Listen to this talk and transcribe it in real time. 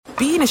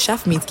being a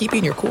chef means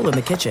keeping your cool in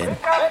the kitchen.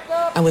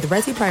 And with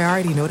Resi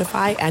Priority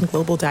Notify and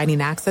Global Dining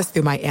Access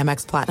through my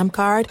Amex Platinum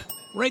card,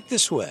 right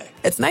this way.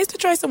 It's nice to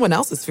try someone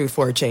else's food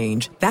for a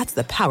change. That's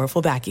the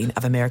powerful backing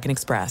of American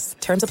Express.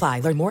 Terms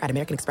apply. Learn more at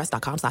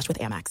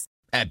americanexpress.com/withAmex.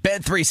 At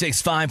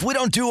Bet365, we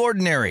don't do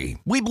ordinary.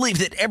 We believe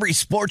that every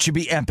sport should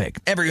be epic.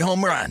 Every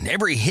home run,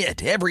 every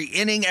hit, every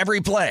inning, every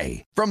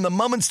play. From the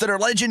moments that are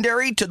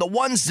legendary to the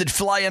ones that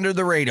fly under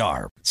the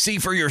radar. See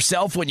for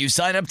yourself when you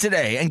sign up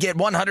today and get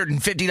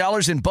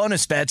 $150 in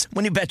bonus bets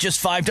when you bet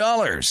just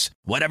 $5.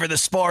 Whatever the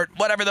sport,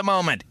 whatever the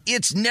moment,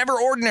 it's never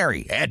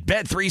ordinary at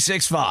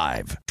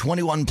Bet365.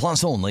 21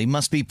 plus only.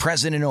 Must be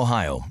present in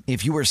Ohio.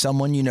 If you or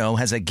someone you know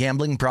has a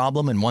gambling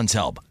problem and wants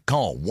help,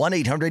 call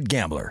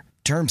 1-800-GAMBLER.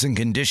 Terms and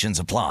conditions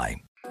apply.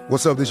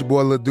 What's up, this your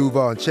boy Lil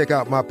Duval, and check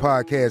out my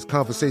podcast,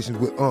 Conversations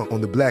with Unc,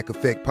 on the Black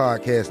Effect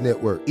Podcast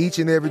Network. Each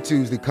and every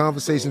Tuesday,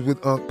 Conversations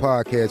with Unc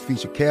podcast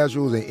feature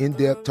casuals and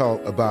in-depth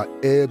talk about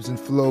ebbs and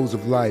flows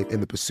of life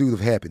and the pursuit of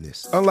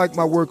happiness. Unlike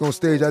my work on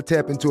stage, I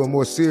tap into a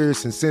more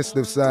serious and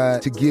sensitive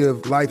side to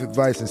give life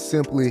advice and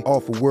simply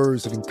offer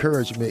words of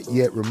encouragement,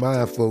 yet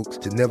remind folks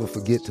to never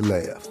forget to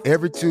laugh.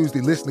 Every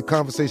Tuesday, listen to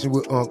Conversation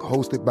with Unc,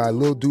 hosted by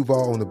Lil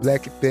Duval on the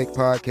Black Effect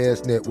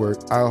Podcast Network,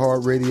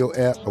 iHeartRadio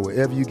app, or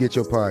wherever you get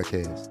your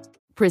podcasts.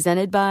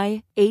 Presented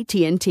by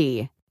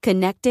AT&T.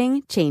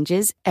 Connecting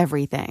changes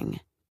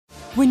everything.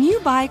 When you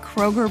buy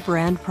Kroger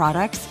brand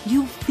products,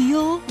 you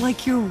feel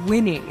like you're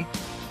winning.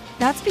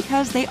 That's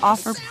because they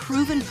offer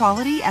proven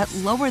quality at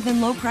lower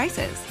than low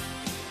prices.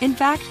 In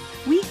fact,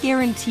 we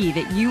guarantee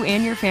that you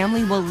and your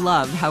family will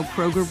love how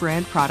Kroger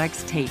brand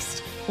products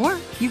taste, or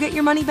you get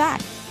your money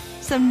back.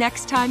 So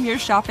next time you're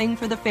shopping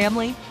for the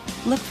family,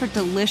 look for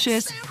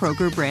delicious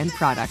Kroger brand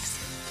products,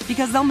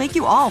 because they'll make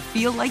you all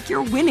feel like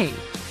you're winning.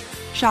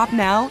 Shop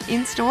now,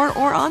 in-store,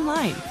 or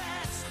online.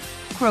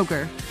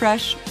 Kroger,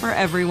 fresh for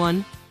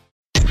everyone.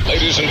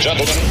 Ladies and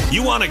gentlemen.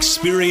 You want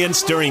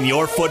experience during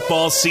your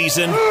football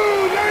season?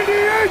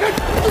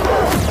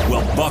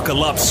 Well,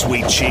 buckle up,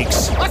 sweet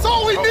cheeks. That's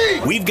all we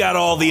need. We've got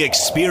all the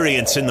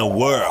experience in the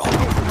world.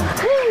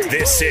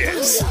 This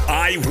is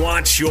I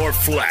Want Your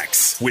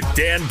Flex with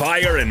Dan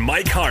Beyer and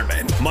Mike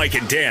Harmon. Mike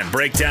and Dan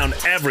break down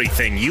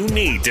everything you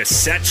need to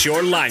set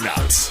your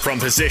lineups. From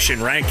position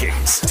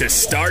rankings to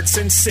starts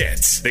and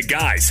sits, the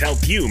guys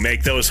help you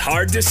make those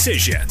hard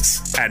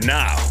decisions. And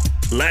now,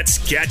 let's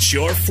get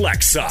your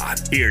flex on.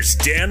 Here's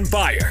Dan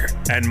Beyer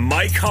and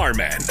Mike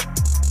Harmon.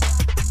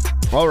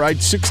 All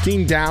right,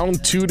 16 down,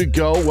 2 to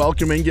go.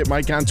 Welcome in. Get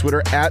Mike on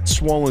Twitter at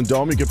Swollen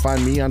Dome. You can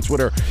find me on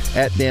Twitter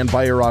at Dan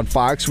Beyer on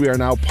Fox. We are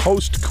now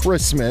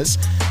post-Christmas.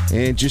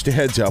 And just a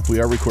heads up,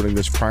 we are recording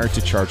this prior to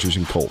Chargers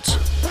and Colts.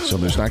 So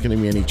there's not going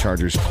to be any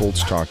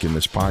Chargers-Colts talk in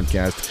this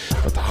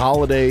podcast. But the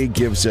holiday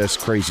gives us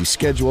crazy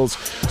schedules.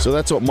 So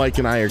that's what Mike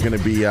and I are going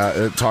to be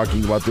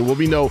talking about. There will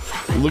be no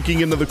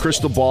looking into the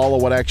crystal ball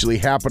of what actually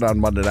happened on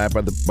Monday night.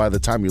 By the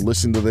time you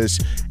listen to this,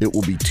 it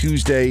will be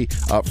Tuesday.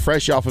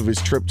 Fresh off of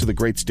his trip to the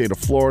great state of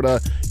Florida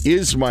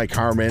is Mike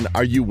Harmon.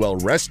 Are you well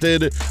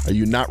rested? Are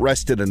you not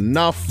rested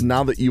enough?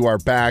 Now that you are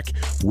back,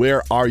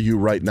 where are you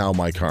right now,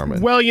 Mike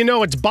Harmon? Well, you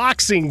know, it's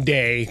Boxing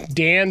Day,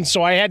 Dan,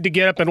 so I had to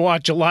get up and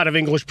watch a lot of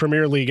English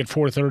Premier League at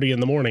 4:30 in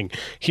the morning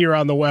here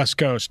on the West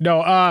Coast.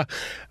 No,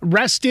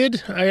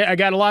 rested. I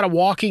got a lot of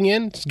walking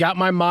in. Got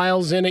my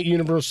miles in at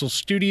Universal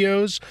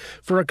Studios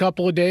for a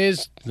couple of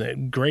days.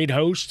 Great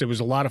host. It was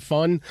a lot of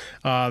fun.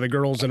 The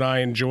girls and I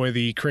enjoy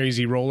the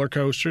crazy roller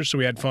coaster, so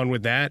we had fun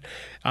with that.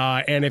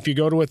 And if you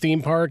go to a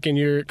theme park and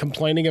you're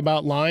complaining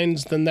about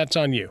lines, then that's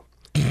on you.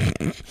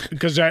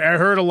 Because I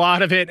heard a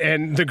lot of it,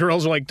 and the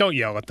girls were like, don't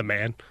yell at the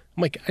man.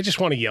 I'm like, I just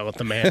want to yell at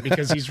the man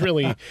because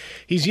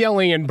he's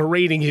yelling and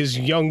berating his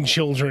young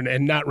children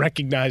and not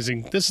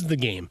recognizing this is the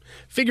game.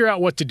 Figure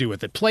out what to do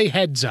with it. Play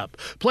heads up.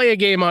 Play a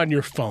game on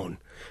your phone.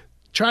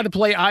 Try to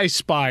play I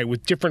Spy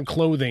with different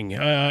clothing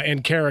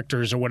and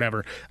characters or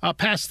whatever.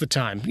 Pass the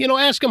time. You know,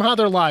 ask them how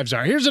their lives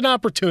are. Here's an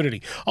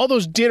opportunity. All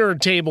those dinner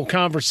table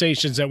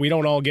conversations that we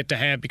don't all get to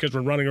have because we're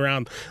running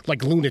around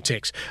like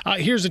lunatics.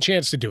 Here's a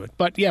chance to do it.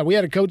 But, yeah, we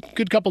had a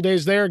good couple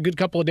days there, a good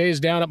couple of days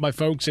down at my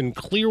folks in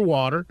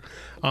Clearwater.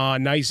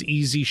 Nice,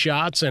 easy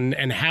shots. And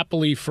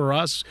happily for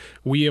us,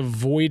 we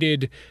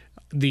avoided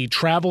the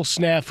travel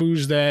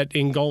snafus that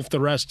engulf the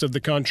rest of the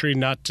country.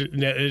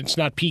 It's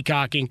not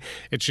peacocking.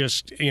 It's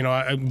just, you know,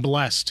 I'm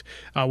blessed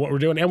what we're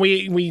doing. And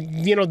we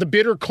you know, the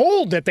bitter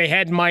cold that they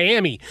had in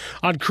Miami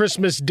on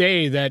Christmas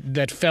Day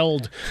that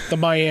felled the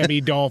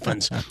Miami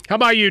Dolphins. How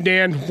about you,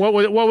 Dan? What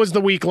was the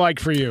week like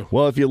for you?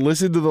 Well, if you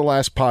listened to the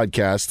last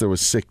podcast, there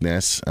was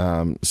sickness.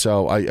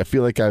 So I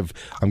feel like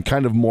I'm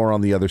kind of more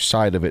on the other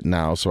side of it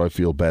now, so I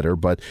feel better.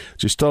 But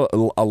just a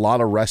lot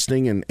of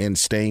resting and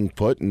staying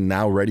put, and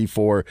now ready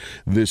for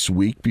this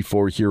week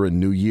before here in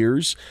New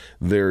Year's.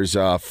 There's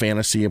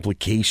fantasy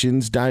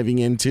implications diving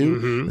into.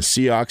 Mm-hmm. The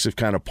Seahawks have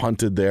kind of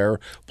punted their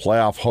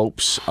playoff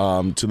hopes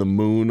to the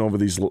moon over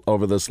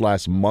this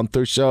last month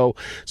or so.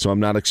 So I'm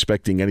not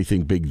expecting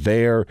anything big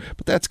there.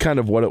 But that's kind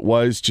of what it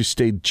was. Just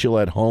stayed chill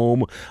at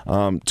home.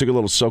 Took a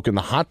little soak in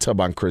the hot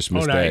tub on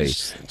Christmas Day.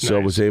 So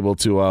nice. was able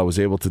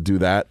to do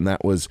that, and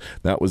that was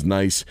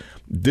nice.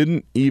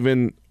 Didn't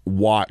even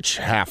watch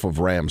half of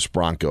Rams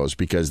Broncos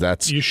because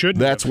that's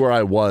where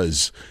I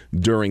was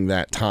during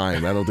that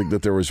time. I don't think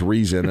that there was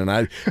reason.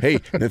 And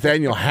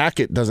Nathaniel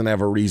Hackett doesn't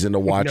have a reason to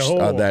watch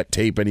that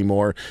tape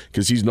anymore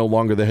because he's no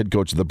longer the head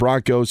coach of the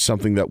Broncos,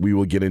 something that we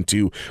will get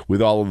into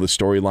with all of the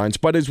storylines.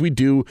 But as we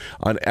do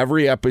on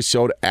every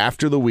episode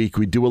after the week,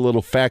 we do a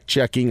little fact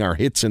checking, our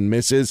hits and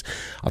misses.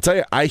 I'll tell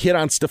you, I hit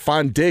on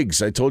Stephon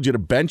Diggs. I told you to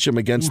bench him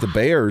against the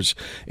Bears,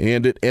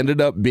 and it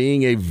ended up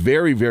being a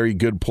very, very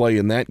good play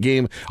in that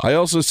game. I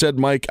also said,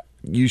 Mike,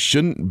 you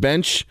shouldn't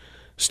bench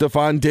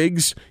Stephon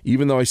Diggs,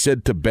 even though I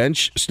said to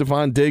bench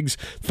Stephon Diggs.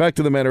 The fact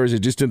of the matter is I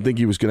just didn't think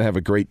he was going to have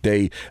a great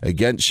day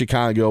against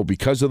Chicago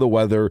because of the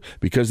weather,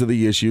 because of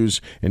the issues,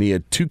 and he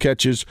had 2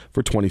 catches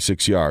for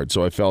 26 yards.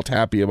 So I felt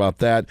happy about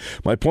that.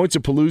 My points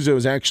of Palooza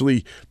was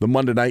actually the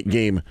Monday night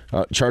game,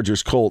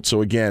 Chargers-Colts.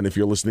 So again, if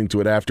you're listening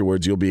to it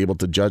afterwards, you'll be able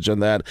to judge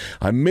on that.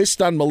 I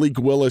missed on Malik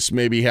Willis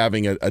maybe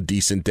having a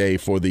decent day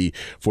for the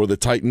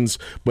Titans.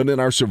 But in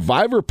our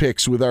Survivor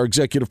picks with our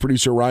executive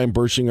producer, Ryan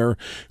Bershinger,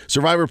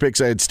 Survivor picks,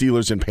 I had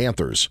Steelers and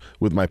Panthers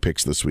with my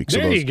picks this week. So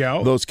there you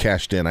go. Those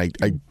cashed in. I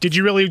Did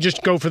you really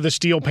just go for the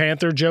Steel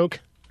Panther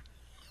joke?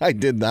 I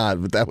did not,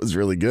 but that was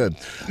really good.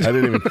 I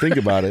didn't even think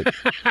about it.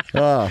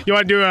 You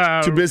want to do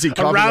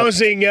a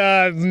rousing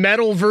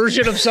metal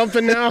version of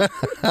something now?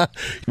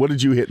 What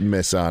did you hit and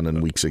miss on in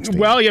Week 16?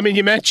 Well, I mean,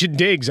 you mentioned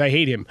Diggs. I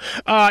hate him.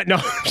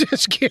 No,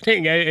 just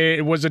kidding.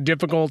 It was a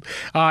difficult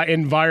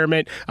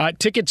environment.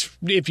 Tickets,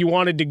 if you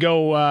wanted to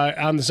go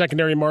on the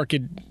secondary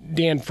market,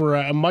 Dan, for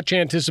a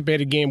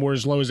much-anticipated game were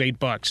as low as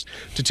 $8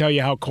 to tell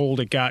you how cold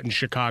it got in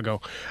Chicago.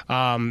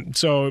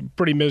 So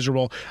pretty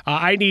miserable.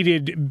 I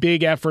needed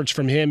big efforts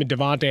from him and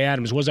Devontae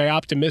Adams. Was I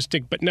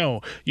optimistic? But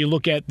no. You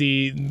look at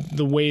the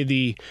way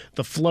the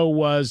flow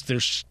was,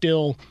 they're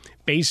still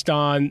based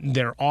on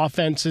their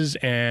offenses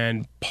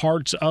and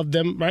parts of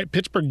them, right?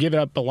 Pittsburgh gave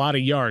up a lot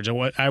of yards.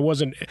 I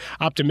wasn't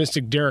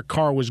optimistic Derek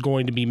Carr was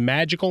going to be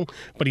magical,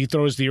 but he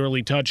throws the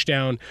early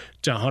touchdown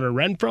to Hunter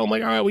Renfrow. I'm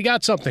like, all right, we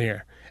got something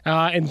here.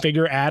 And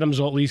figure Adams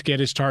will at least get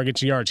his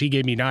targets and yards. He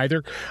gave me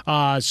neither.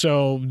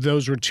 So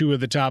those were 2 of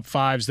the top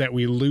 5s that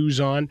we lose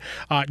on.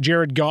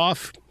 Jared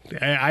Goff,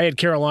 I had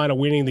Carolina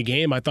winning the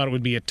game. I thought it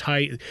would be a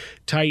tight,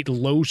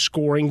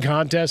 low-scoring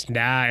contest.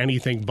 Nah,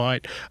 anything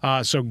but.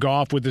 So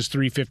Goff with his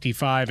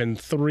 355 and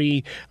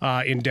 3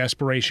 in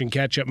desperation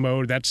catch-up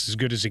mode. That's as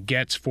good as it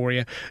gets for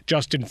you.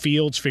 Justin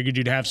Fields, figured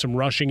you'd have some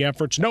rushing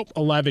efforts. Nope,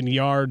 11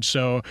 yards,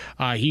 so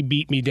he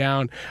beat me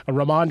down.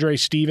 Ramondre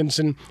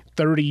Stevenson,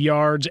 30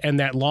 yards,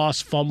 and that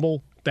lost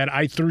fumble that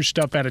I threw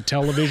stuff at a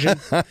television.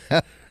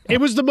 It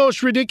was the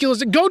most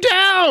ridiculous. Go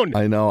down!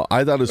 I know.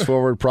 I thought his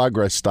forward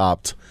progress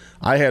stopped.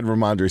 I had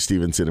Ramondre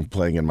Stevenson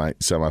playing in my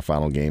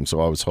semifinal game, so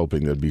I was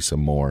hoping there'd be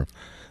some more.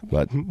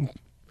 But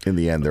in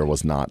the end, there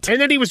was not. And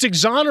then he was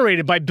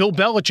exonerated by Bill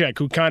Belichick,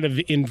 who kind of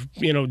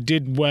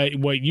did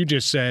what you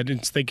just said,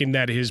 and thinking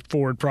that his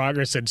forward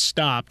progress had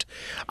stopped.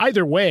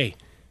 Either way,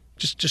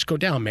 just go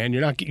down, man.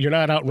 You're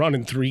not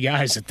outrunning 3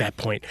 guys at that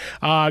point.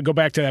 Go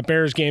back to that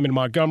Bears game in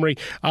Montgomery.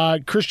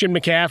 Christian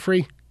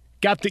McCaffrey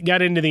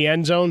got into the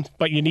end zone,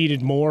 but you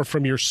needed more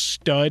from your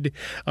stud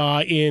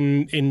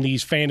in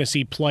these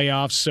fantasy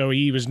playoffs, so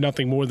he was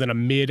nothing more than a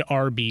mid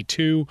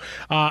RB2.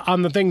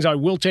 On the things I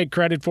will take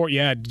credit for,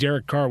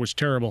 Derek Carr was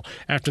terrible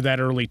after that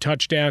early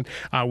touchdown.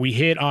 We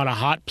hit on a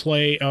hot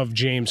play of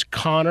James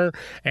Conner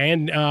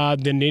and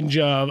the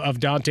ninja of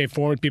Dante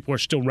Foreman. People are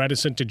still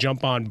reticent to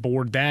jump on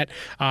board that.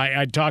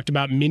 I talked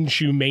about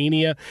Minshew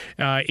mania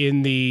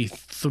in the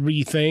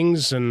 3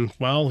 things, and,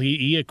 well,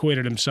 he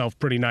acquitted himself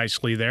pretty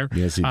nicely there.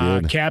 Yes, he did.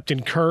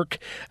 Captain Kirk,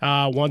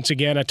 once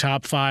again, a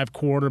top 5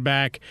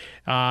 quarterback.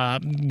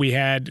 We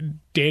had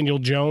Daniel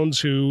Jones,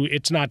 who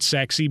it's not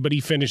sexy, but he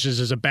finishes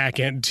as a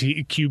back-end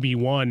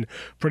QB1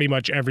 pretty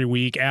much every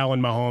week.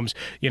 Allen Mahomes,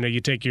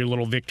 you take your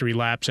little victory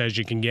laps as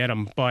you can get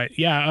them. But,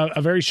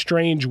 a very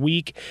strange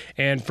week.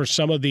 And for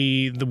some of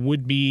the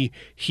would-be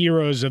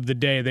heroes of the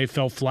day, they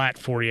fell flat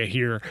for you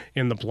here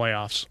in the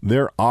playoffs.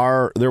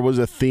 There was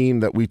a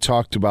theme that we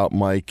talked about,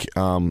 Mike,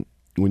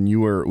 when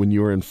you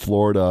were in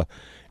Florida,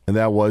 and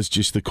that was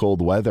just the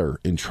cold weather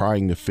and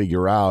trying to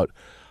figure out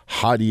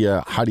how do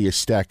you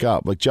stack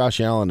up. Like Josh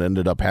Allen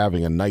ended up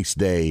having a nice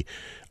day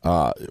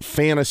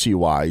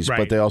fantasy-wise, right,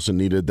 but they also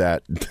needed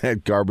that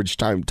garbage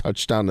time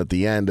touchdown at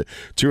the end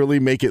to really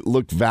make it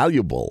look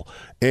valuable.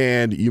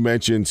 And you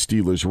mentioned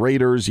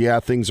Steelers-Raiders. Yeah,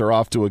 things are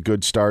off to a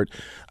good start.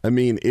 I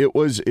mean, it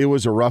was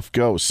a rough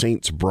go.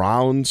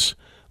 Saints-Browns,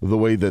 the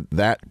way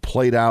that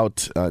played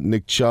out,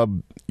 Nick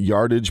Chubb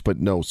yardage but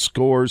no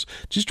scores.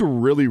 Just a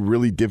really,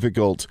 really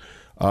difficult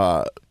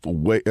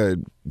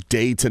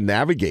day to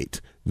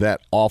navigate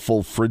that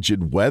awful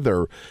frigid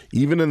weather,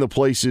 even in the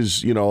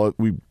places,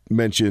 we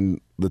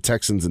mentioned the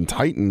Texans and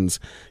Titans,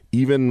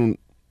 even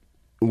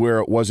where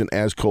it wasn't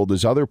as cold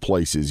as other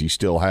places, you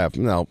still have,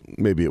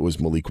 maybe it was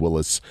Malik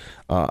Willis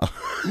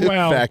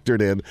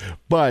factored in,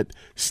 but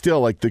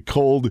still, like, the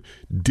cold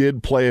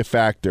did play a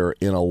factor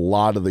in a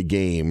lot of the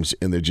games,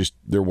 and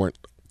there weren't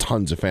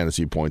tons of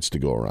fantasy points to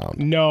go around.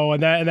 No,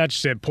 and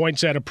that's it.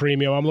 Points at a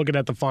premium. I'm looking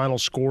at the final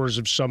scores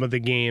of some of the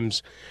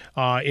games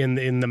in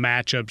the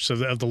matchups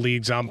of the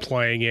leagues I'm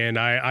playing in.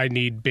 I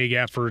need big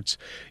efforts.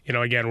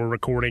 Again, we're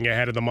recording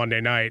ahead of the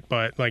Monday night,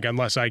 but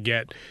unless I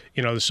get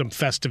some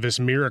Festivus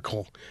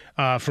miracle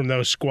from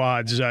those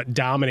squads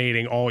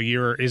dominating all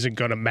year isn't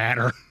going to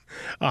matter.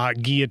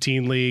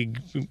 Guillotine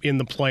League in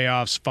the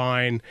playoffs,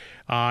 fine.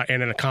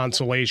 And in a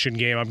consolation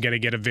game, I'm going to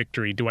get a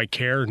victory. Do I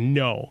care?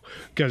 No,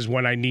 because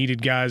when I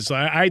needed guys,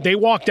 they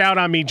walked out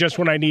on me just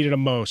when I needed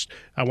them most.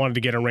 I wanted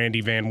to get a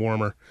Randy Van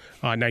Warmer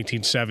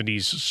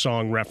 1970s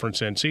song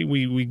reference in. See,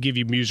 we give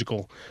you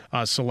musical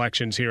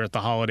selections here at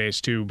the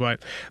holidays too.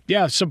 But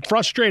yeah, some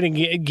frustrating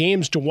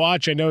games to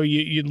watch. I know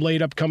you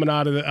laid up coming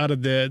out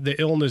of the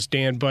illness,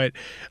 Dan, but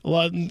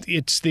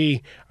it's all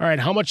right.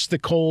 How much the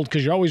cold?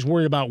 Because you're always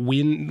worried about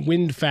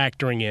wind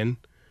factoring in.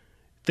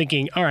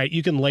 Thinking, all right,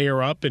 you can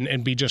layer up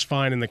and be just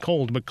fine in the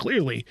cold. But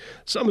clearly,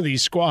 some of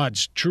these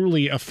squads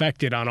truly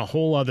affected on a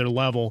whole other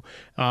level.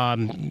 I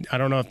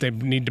don't know if they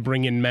need to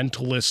bring in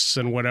mentalists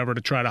and whatever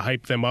to try to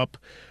hype them up,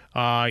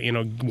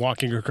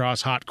 walking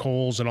across hot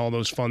coals and all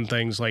those fun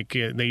things like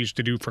they used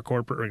to do for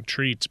corporate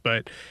retreats.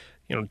 But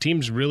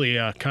teams really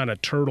kind of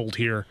turtled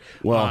here.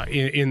 Well,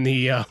 in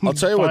the I'll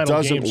tell you what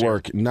doesn't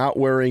work: here. Not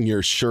wearing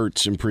your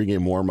shirts in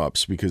pregame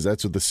warmups, because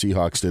that's what the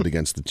Seahawks did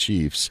against the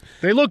Chiefs.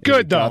 They look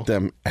good, though. Got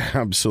them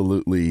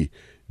absolutely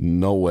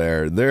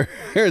nowhere.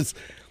 There's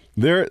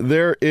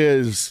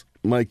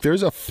Mike.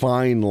 There's a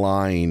fine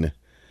line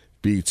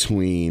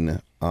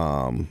between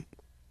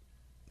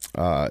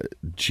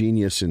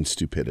genius and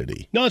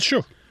stupidity. No, it's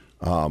true.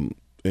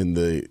 And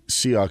the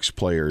Seahawks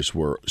players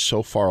were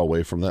so far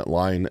away from that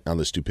line on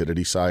the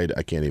stupidity side,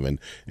 I can't even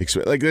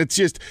expect. Like, it's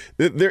just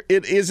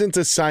it isn't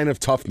a sign of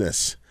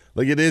toughness.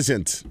 Like, it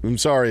isn't. I'm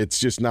sorry, it's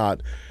just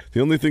not.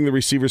 The only thing the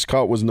receivers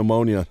caught was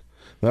pneumonia.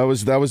 That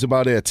was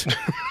about it.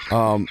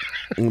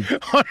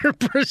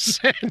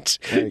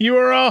 100%. You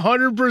are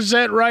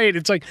 100% right.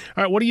 It's like,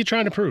 all right, what are you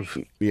trying to prove?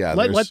 Yeah,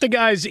 let the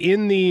guys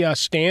in the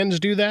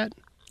stands do that.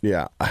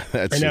 Yeah,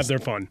 and have their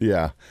fun.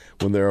 Yeah,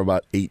 when they're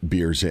about 8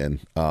 beers in,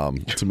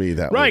 to me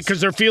that right,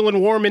 because they're feeling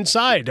warm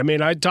inside. I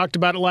mean, I talked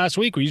about it last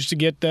week. We used to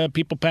get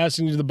people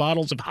passing you the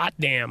bottles of Hot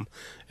Damn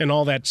and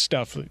all that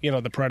stuff.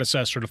 The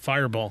predecessor to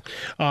Fireball.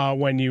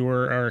 When you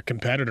were a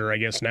competitor, I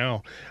guess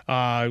now,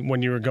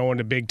 when you were going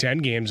to Big Ten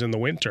games in the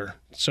winter.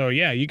 So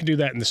yeah, you can do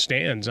that in the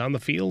stands. On the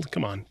field,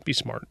 come on, be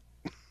smart.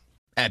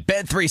 At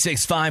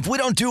Bet365, we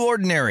don't do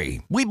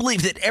ordinary. We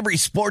believe that every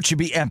sport should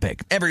be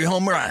epic. Every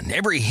home run,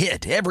 every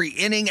hit, every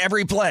inning,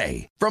 every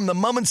play. From the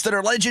moments that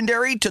are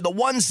legendary to the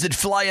ones that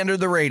fly under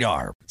the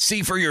radar.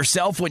 See for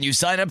yourself when you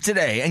sign up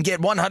today and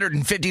get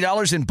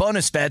 $150 in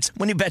bonus bets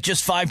when you bet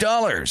just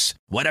 $5.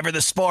 Whatever the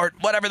sport,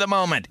 whatever the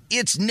moment,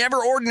 it's never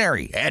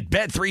ordinary at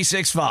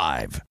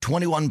Bet365.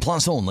 21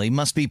 plus only.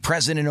 Must be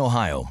present in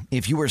Ohio.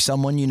 If you or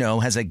someone you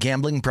know has a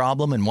gambling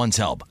problem and wants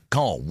help,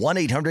 call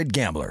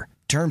 1-800-GAMBLER.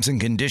 Terms and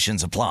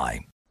conditions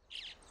apply.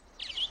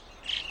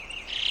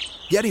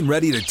 Getting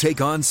ready to take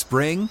on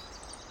spring?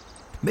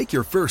 Make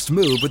your first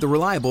move with the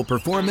reliable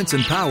performance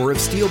and power of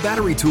Steel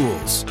battery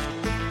tools.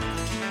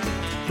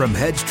 From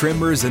hedge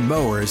trimmers and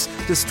mowers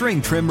to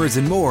string trimmers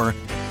and more,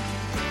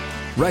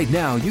 right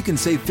now you can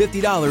save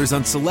 $50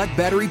 on select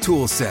battery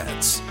tool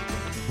sets.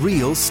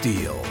 Real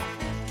Steel.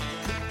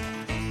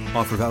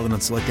 Offer valid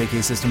on select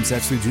AK system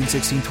sets through June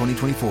 16,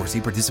 2024.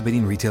 See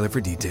participating retailer for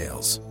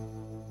details.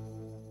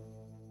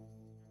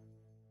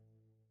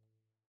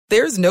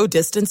 There's no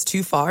distance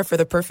too far for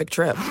the perfect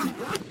trip.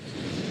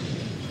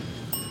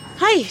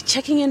 Hi,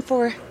 checking in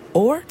for...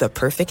 Or the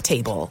perfect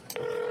table.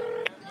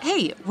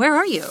 Hey, where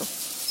are you?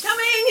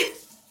 Coming!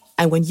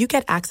 And when you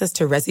get access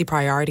to Resi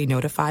Priority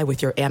Notify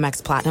with your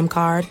Amex Platinum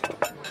card...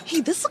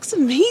 Hey, this looks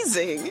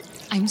amazing.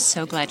 I'm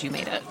so glad you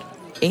made it.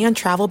 And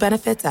travel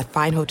benefits at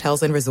fine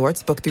hotels and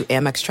resorts booked through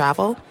Amex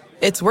Travel,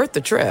 it's worth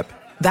the trip.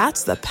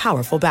 That's the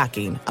powerful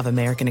backing of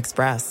American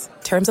Express.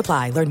 Terms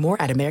apply. Learn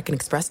more at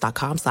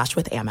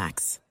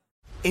americanexpress.com/withAmex.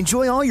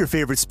 Enjoy all your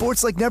favorite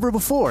sports like never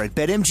before at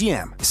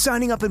BetMGM.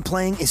 Signing up and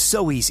playing is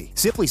so easy.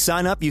 Simply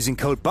sign up using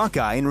code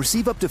Buckeye and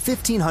receive up to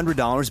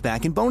 $1,500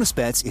 back in bonus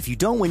bets if you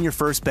don't win your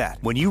first bet.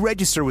 When you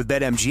register with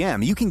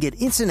BetMGM, you can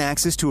get instant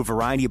access to a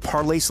variety of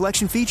parlay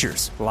selection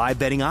features, live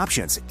betting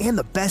options, and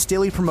the best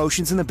daily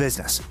promotions in the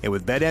business. And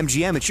with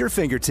BetMGM at your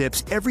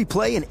fingertips, every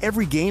play and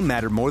every game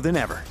matter more than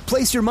ever.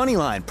 Place your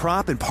moneyline,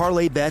 prop, and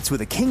parlay bets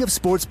with the king of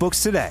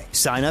sportsbooks today.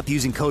 Sign up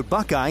using code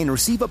Buckeye and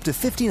receive up to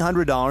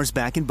 $1,500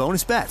 back in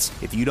bonus bets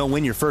if you don't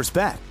win your first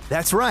bet.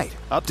 That's right,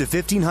 up to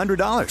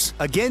 $1,500.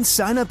 Again,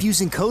 sign up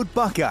using code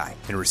Buckeye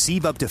and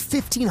receive up to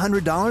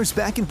 $1,500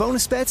 back in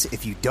bonus bets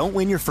if you don't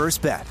win your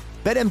first bet.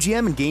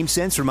 BetMGM and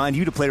GameSense remind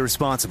you to play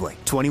responsibly.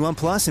 21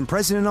 plus and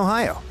present in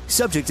Ohio.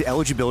 Subject to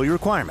eligibility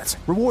requirements.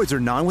 Rewards are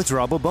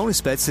non-withdrawable bonus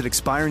bets that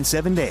expire in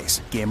 7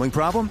 days. Gambling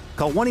problem?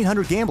 Call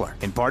 1-800-GAMBLER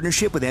in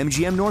partnership with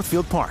MGM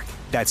Northfield Park.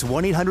 That's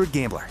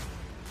 1-800-GAMBLER.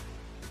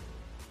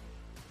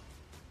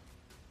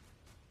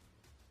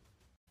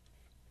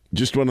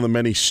 Just one of the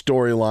many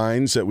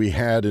storylines that we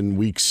had in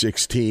Week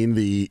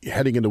 16.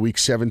 Heading into Week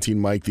 17,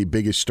 Mike, the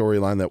biggest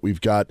storyline that we've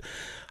got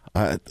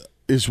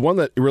is one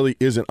that really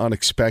isn't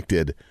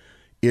unexpected.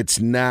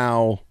 It's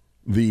now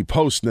the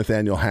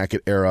post-Nathaniel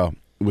Hackett era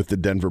with the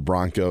Denver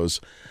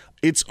Broncos.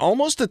 It's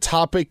almost a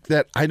topic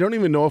that I don't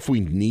even know if we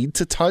need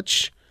to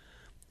touch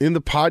in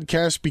the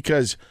podcast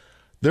because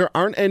there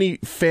aren't any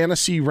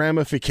fantasy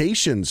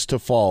ramifications to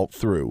fall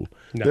through.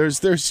 No.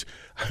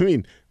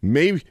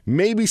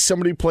 Maybe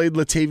somebody played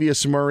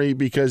Latavius Murray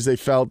because they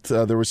felt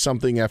there was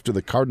something after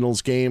the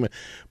Cardinals game,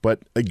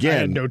 but again, I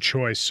had no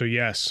choice, so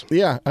yes.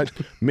 Yeah,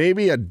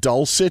 maybe a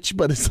Dulcich,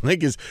 but it's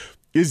like,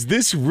 is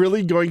this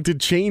really going to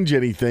change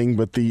anything?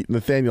 But the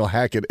Nathaniel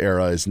Hackett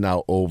era is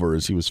now over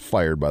as he was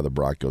fired by the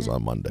Broncos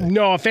on Monday.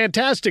 No, a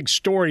fantastic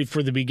story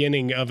for the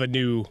beginning of a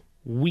new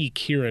week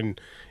here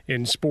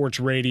in sports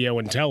radio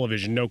and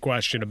television, no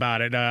question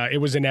about it. It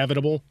was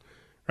inevitable.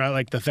 Right,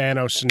 like the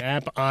Thanos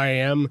snap, I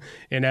am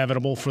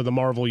inevitable for the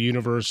Marvel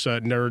Universe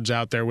nerds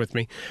out there with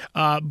me.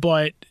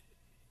 But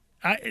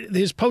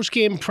his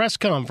post-game press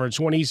conference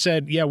when he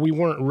said, yeah, we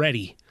weren't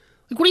ready.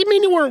 Like, what do you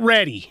mean you weren't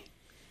ready?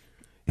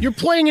 You're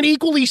playing an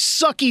equally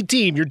sucky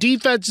team. Your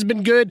defense has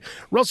been good.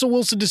 Russell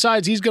Wilson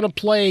decides he's going to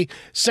play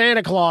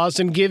Santa Claus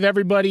and give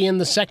everybody in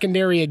the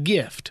secondary a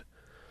gift.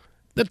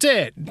 That's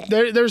it.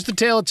 There's the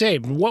tale of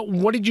tape.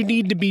 What did you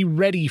need to be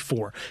ready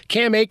for?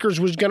 Cam Akers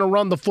was going to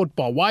run the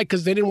football. Why?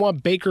 Because they didn't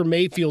want Baker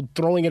Mayfield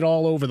throwing it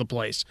all over the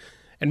place.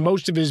 And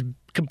most of his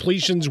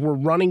completions were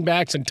running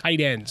backs and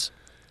tight ends.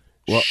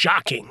 Well,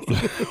 shocking.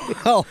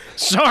 Well,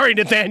 sorry,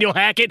 Nathaniel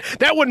Hackett.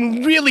 That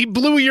one really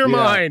blew your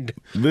mind.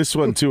 This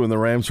one, too, and the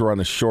Rams were on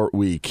a short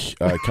week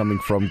coming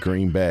from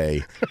Green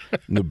Bay.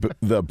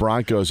 The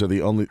Broncos are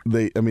the only –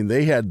 they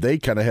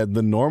kind of had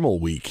the normal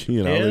week.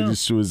 You know,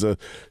 it was a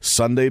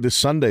Sunday to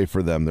Sunday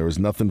for them. There was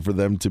nothing for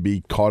them to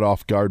be caught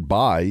off guard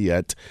by,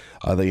 yet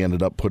they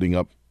ended up putting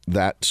up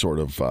that sort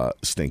of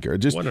stinker.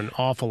 What an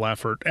awful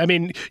effort. I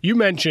mean, you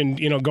mentioned,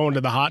 going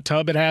to the hot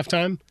tub at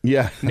halftime.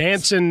 Yeah.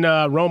 Nance and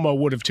Romo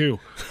would have too.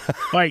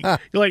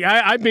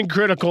 I've been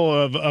critical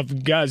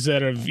of guys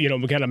that have,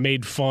 kind of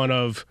made fun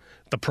of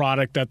the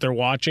product that they're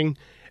watching.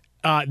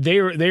 They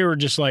were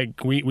just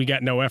like, we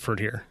got no effort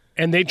here.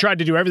 And they tried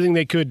to do everything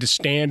they could to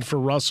stand for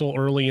Russell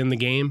early in the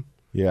game.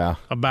 Yeah.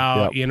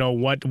 About,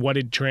 what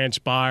had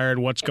transpired,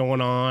 what's going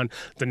on,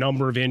 the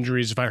number of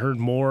injuries. If I heard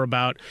more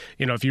about,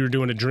 if you were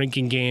doing a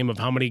drinking game of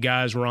how many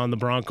guys were on the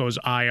Broncos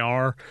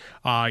IR,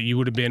 you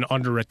would have been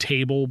under a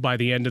table by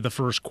the end of the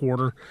first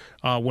quarter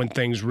when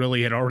things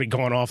really had already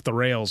gone off the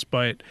rails.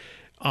 But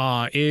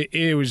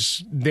it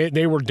was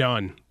they were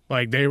done.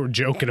 Like, they were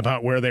joking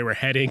about where they were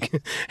heading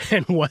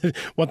and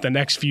what the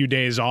next few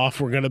days off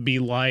were going to be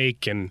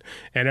like and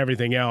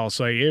everything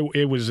else. Like,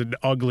 it was an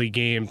ugly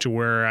game to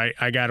where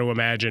I got to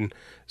imagine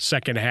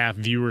second half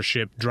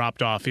viewership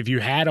dropped off. If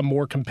you had a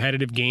more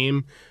competitive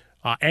game,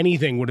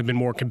 anything would have been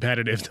more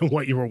competitive than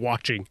what you were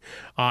watching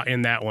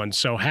in that one.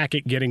 So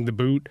Hackett getting the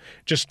boot,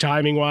 just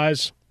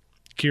timing-wise,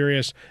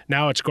 curious.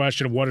 Now it's a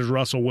question of what does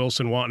Russell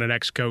Wilson want in an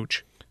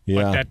ex-coach?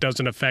 Yeah. But that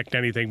doesn't affect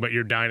anything but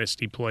your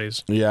dynasty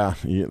plays. Yeah,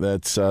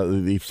 that's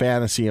the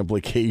fantasy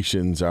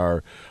implications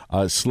are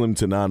slim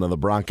to none. And the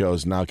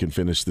Broncos now can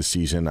finish the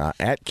season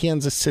at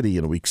Kansas City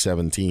in Week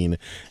 17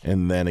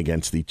 and then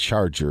against the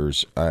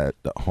Chargers at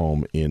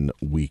home in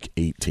Week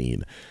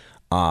 18.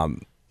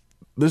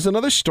 There's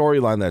another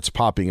storyline that's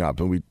popping up,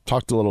 and we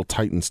talked a little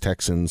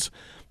Titans-Texans,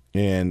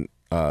 and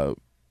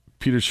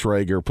Peter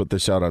Schrager put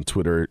this out on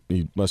Twitter.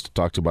 He must have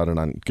talked about it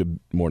on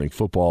Good Morning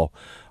Football.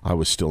 I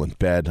was still in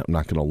bed, I'm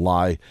not going to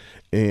lie,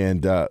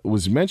 and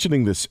was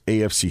mentioning this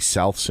AFC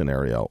South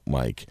scenario,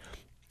 Mike,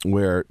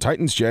 where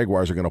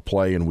Titans-Jaguars are going to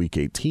play in Week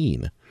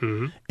 18.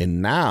 Mm-hmm.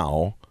 And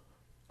now,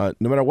 no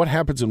matter what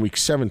happens in Week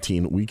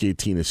 17, Week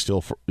 18 is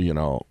still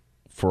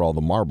for all the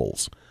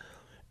marbles.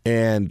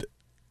 And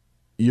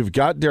you've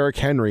got Derrick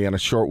Henry on a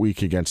short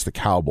week against the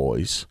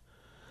Cowboys.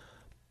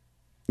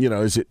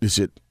 Is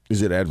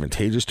it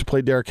advantageous to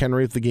play Derrick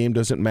Henry if the game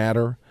doesn't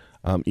matter?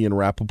 Ian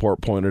Rappaport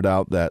pointed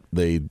out that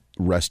they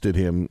rested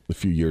him a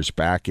few years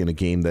back in a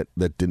game that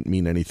didn't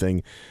mean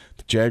anything.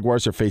 The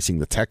Jaguars are facing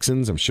the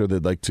Texans. I'm sure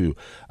they'd like to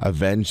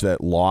avenge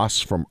that loss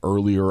from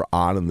earlier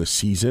on in the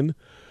season.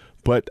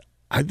 But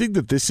I think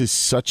that this is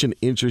such an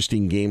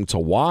interesting game to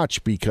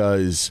watch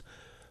because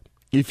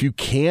if you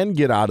can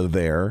get out of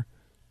there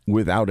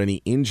without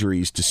any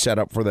injuries to set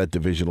up for that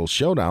divisional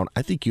showdown,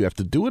 I think you have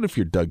to do it if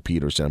you're Doug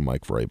Peterson and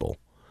Mike Vrabel.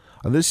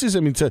 This is,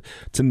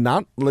 to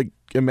not,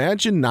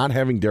 imagine not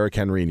having Derrick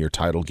Henry in your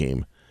title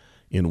game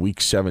in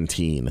Week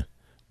 17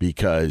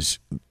 because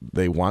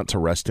they want to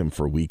rest him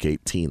for Week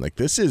 18.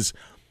 This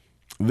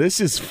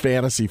is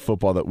fantasy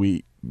football that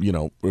we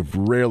we've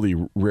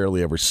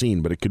rarely ever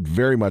seen, but it could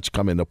very much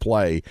come into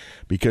play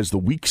because the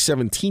Week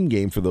 17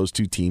 game for those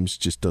two teams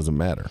just doesn't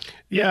matter.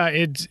 Yeah,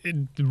 it's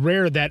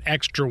rare that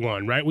extra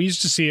one, right? We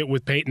used to see it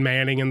with Peyton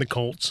Manning and the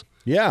Colts.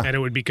 Yeah. And it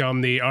would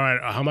become all right,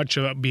 how much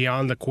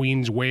beyond the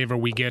Queen's wave are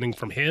we getting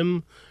from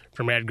him,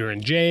 from Edgar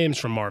and James,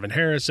 from Marvin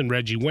Harrison,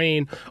 Reggie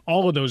Wayne,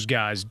 all of those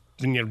guys,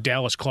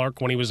 Dallas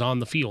Clark when he was on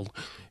the field.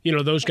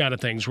 Those kind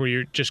of things where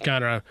you're just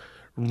kind of,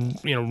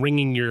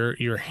 wringing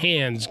your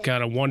hands,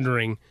 kind of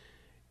wondering.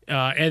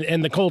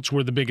 And the Colts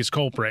were the biggest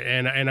culprit.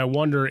 And I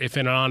wonder if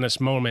in an honest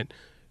moment,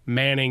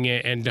 Manning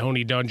and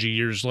Tony Dungy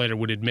years later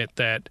would admit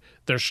that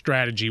their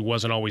strategy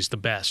wasn't always the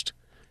best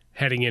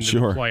heading into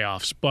the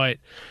playoffs, but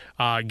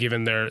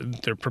given their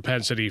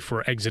propensity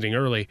for exiting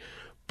early.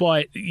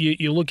 But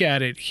you look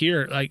at it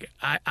here, like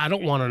I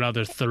don't want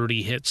another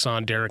 30 hits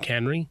on Derrick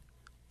Henry,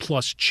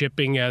 plus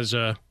chipping as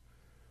in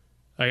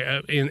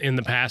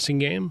the passing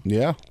game.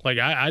 Yeah, like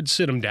I'd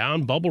sit him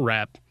down, bubble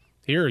wrap.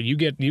 Here, you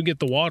get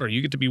the water.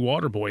 You get to be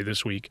water boy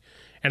this week.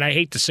 And I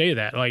hate to say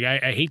that. Like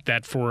I hate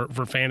that for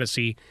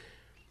fantasy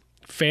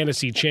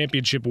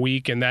championship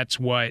week, and that's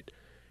what.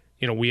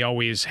 We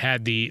always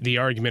had the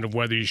argument of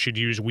whether you should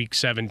use Week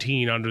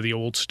 17 under the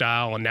old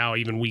style and now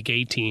even Week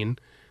 18.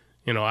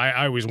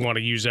 I always want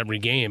to use every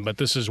game, but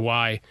this is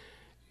why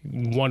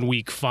 1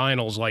 week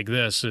finals like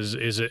this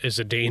is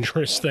a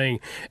dangerous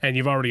thing. And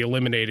you've already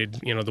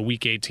eliminated, the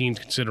Week 18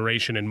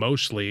 consideration in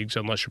most leagues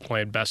unless you're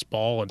playing best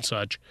ball and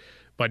such.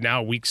 But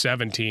now Week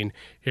 17,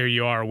 here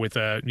you are with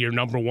your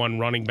number one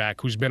running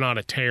back who's been on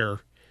a tear,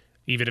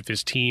 even if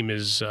his team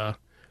is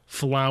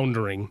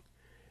floundering.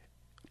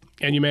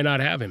 And you may not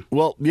have him.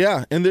 Well,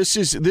 yeah, and this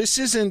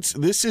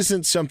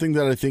isn't something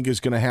that I think is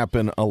going to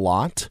happen a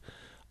lot.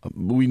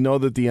 We know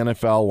that the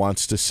NFL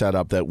wants to set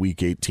up that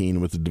Week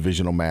 18 with a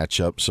divisional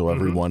matchup, so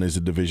everyone is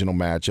a divisional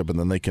matchup, and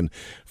then they can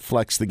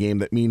flex the game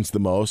that means the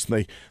most.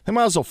 And they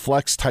might as well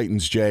flex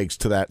Titans-Jags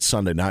to that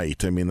Sunday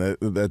night. I mean,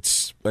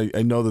 that's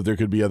I know that there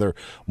could be other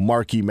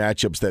marquee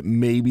matchups that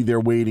maybe they're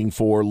waiting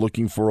for,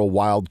 looking for a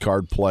wild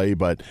card play,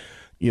 but.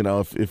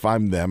 If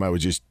I'm them, I would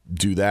just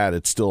do that.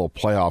 It's still a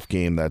playoff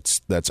game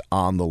that's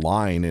on the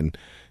line,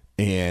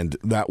 and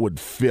that would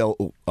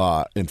fill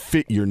and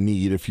fit your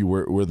need if you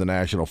were the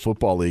National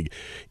Football League.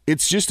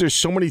 It's just there's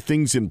so many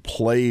things in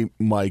play,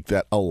 Mike,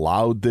 that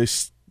allowed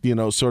this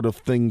sort of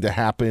thing to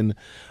happen.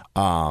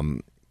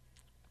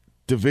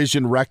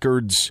 Division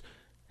records,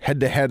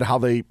 head-to-head, how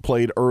they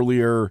played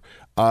earlier.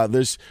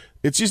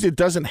 It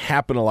doesn't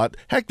happen a lot.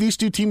 Heck, these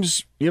two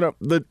teams,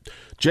 the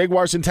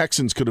Jaguars and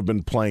Texans could have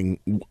been playing,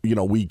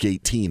 Week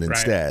 18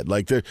 instead.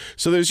 Right.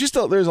 So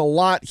there's a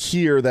lot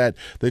here that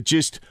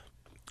just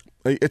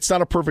it's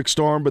not a perfect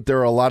storm, but there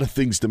are a lot of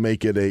things to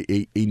make it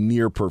a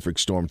near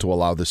perfect storm to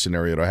allow this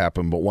scenario to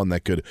happen, but one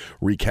that could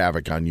wreak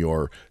havoc on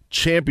your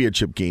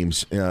championship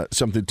games,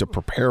 something to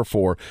prepare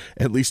for,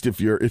 at least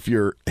if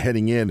you're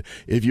heading in.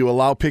 If you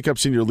allow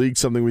pickups in your league,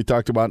 something we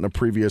talked about in a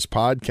previous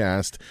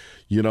podcast,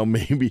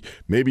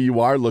 maybe you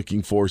are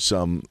looking for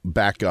some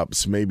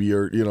backups. Maybe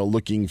you're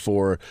looking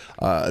for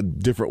a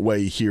different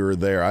way here or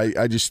there.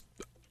 I just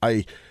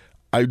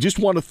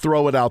want to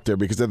throw it out there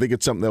because I think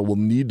it's something that we'll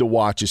need to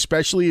watch,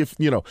 especially if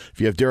you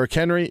have Derrick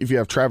Henry, if you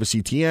have Travis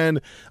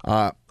Etienne.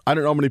 I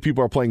don't know how many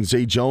people are playing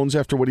Zay Jones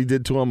after what he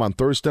did to him on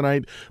Thursday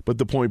night, but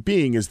the point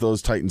being is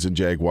those Titans and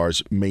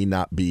Jaguars may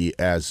not be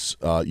as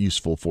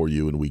useful for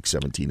you in Week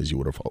 17 as you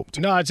would have hoped.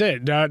 No, that's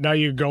it. Now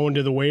you go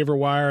into the waiver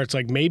wire. It's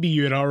like maybe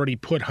you had already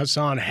put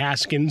Hassan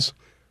Haskins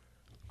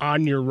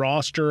on your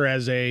roster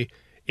as a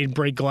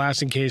break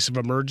glass in case of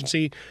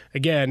emergency.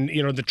 Again,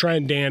 the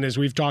trend, Dan, as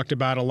we've talked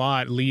about a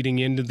lot leading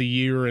into the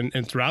year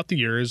and throughout the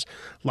year, is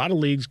a lot of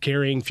leagues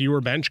carrying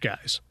fewer bench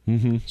guys.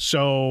 Mm-hmm.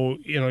 So,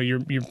 you're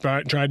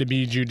trying to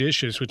be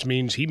judicious, which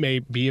means he may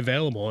be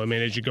available. I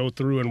mean, as you go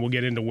through, and we'll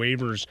get into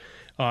waivers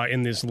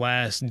in this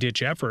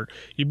last-ditch effort,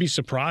 you'd be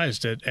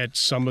surprised at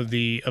some of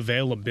the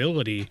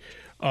availability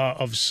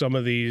of some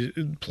of these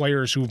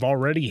players who've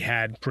already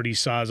had pretty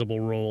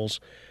sizable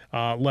roles.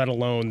 Let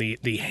alone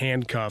the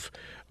handcuff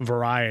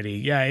variety.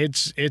 Yeah,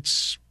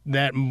 it's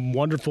that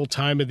wonderful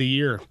time of the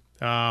year.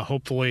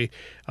 Hopefully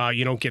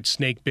you don't get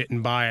snake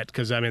bitten by it,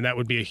 because, that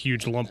would be a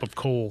huge lump of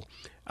coal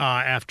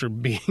after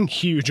being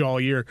huge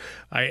all year.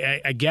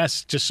 I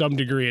guess to some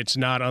degree it's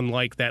not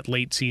unlike that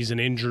late season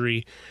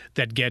injury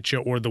that gets you,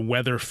 or the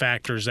weather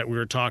factors that we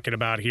were talking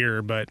about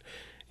here. But,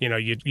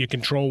 you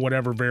control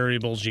whatever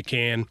variables you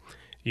can.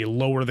 You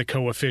lower the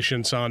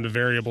coefficients on the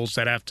variables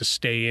that have to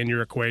stay in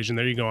your equation.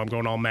 There you go. I'm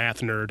going all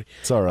math nerd.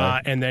 It's all right.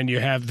 And then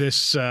you have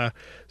this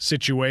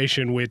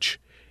situation, which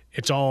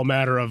it's all a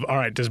matter of, all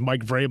right, does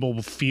Mike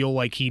Vrabel feel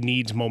like he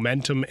needs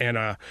momentum and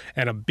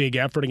a big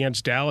effort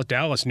against Dallas?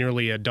 Dallas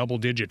nearly a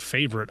double-digit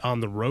favorite on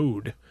the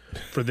road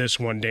for this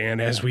one, Dan,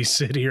 as we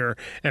sit here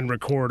and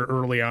record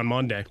early on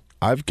Monday.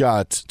 I've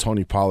got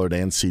Tony Pollard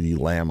and CeeDee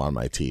Lamb on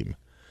my team,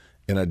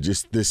 and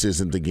this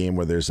isn't the game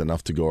where there's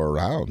enough to go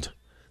around.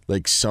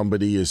 Like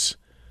somebody is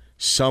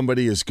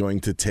going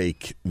to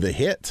take the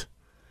hit,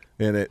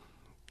 and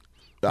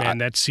Man,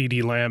 that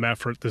CeeDee Lamb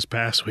effort this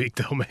past week,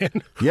 though,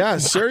 man. Yeah,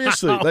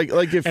 seriously.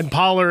 Like if and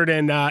Pollard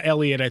and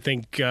Elliott, I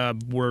think,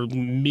 were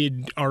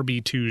mid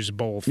RB2s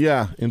both.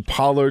 Yeah, and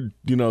Pollard,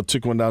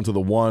 took one down to the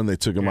 1. They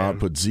took him out,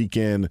 put Zeke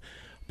in.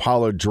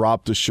 Pollard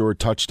dropped a short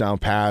touchdown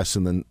pass,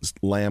 and then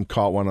Lamb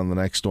caught one on the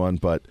next one.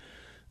 But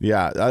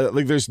yeah,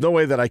 there's no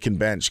way that I can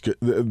bench.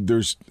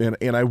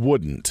 And I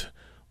wouldn't.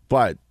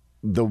 But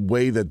the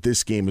way that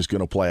this game is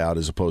going to play out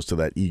as opposed to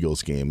that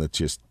Eagles game,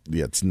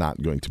 it's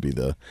not going to be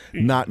the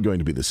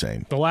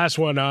same. The last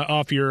one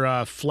off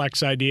your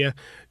flex idea,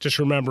 just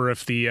remember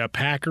if the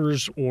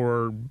Packers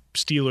or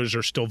Steelers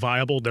are still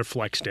viable, they're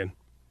flexed in.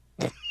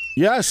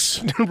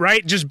 Yes.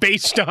 Right? Just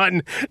based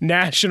on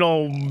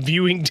national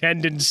viewing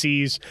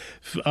tendencies,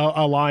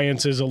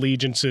 alliances,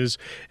 allegiances,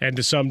 and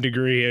to some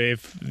degree,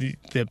 if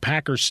the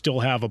Packers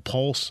still have a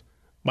pulse,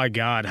 my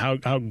God,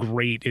 how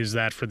great is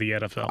that for the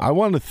NFL? I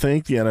want to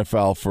thank the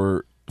NFL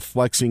for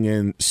flexing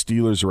in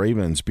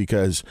Steelers-Ravens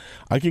because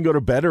I can go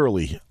to bed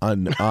early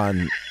on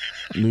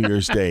New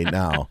Year's Day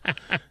now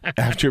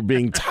after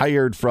being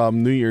tired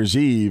from New Year's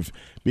Eve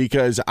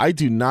because I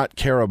do not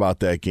care about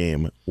that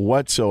game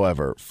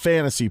whatsoever.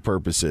 Fantasy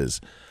purposes.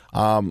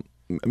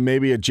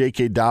 Maybe a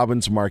J.K.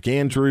 Dobbins, Mark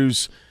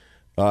Andrews,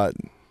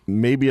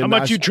 maybe how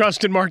much you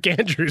trust in Mark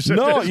Andrews?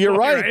 No, you're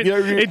right.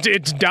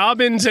 It's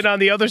Dobbins, and on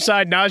the other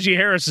side, Najee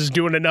Harris is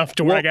doing enough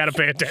to where I got to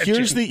pay attention.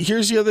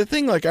 Here's the other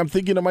thing. Like I'm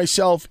thinking to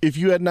myself, if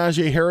you had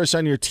Najee Harris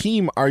on your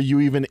team, are you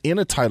even in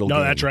a title game?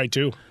 No, that's right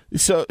too.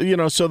 So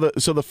so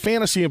the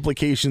fantasy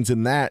implications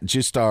in that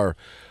just are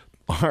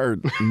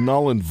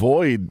null and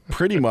void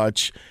pretty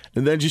much,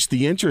 and then just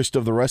the interest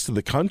of the rest of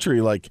the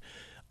country. Like,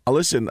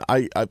 listen,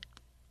 I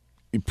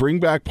bring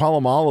back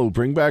Polamalu,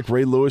 bring back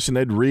Ray Lewis and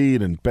Ed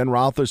Reed and Ben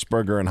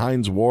Roethlisberger and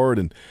Hines Ward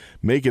and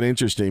make it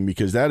interesting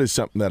because that is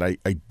something that I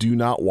do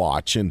not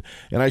watch. And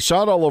I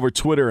saw it all over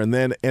Twitter, and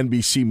then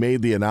NBC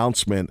made the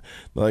announcement.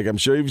 Like, I'm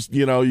sure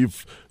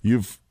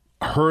you've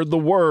heard the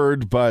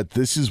word, but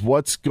this is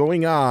what's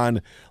going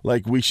on.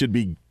 Like, we should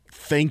be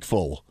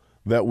thankful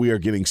that we are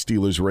getting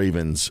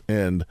Steelers-Ravens.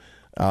 And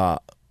I'm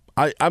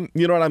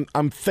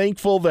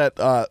thankful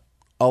that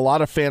a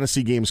lot of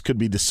fantasy games could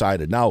be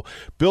decided. Now,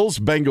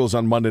 Bills-Bengals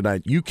on Monday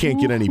night, you can't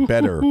get any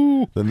better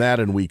than that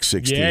in Week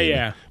 16.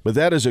 Yeah. But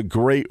that is a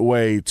great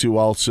way to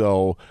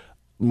also,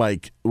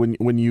 Mike,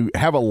 when you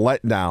have a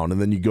letdown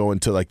and then you go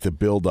into like the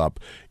build-up,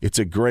 it's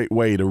a great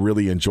way to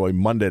really enjoy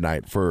Monday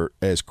night for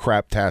as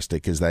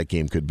craptastic as that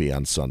game could be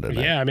on Sunday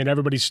night. Yeah, I mean,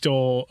 everybody's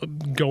still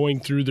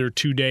going through their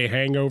 2-day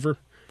hangover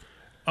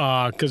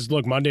because,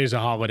 look, Monday's a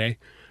holiday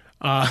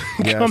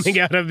coming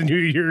out of New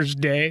Year's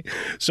Day,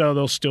 so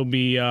there'll still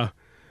be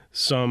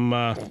some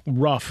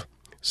rough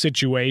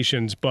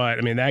situations, but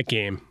I mean that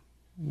game,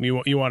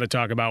 you want to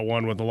talk about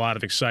one with a lot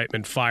of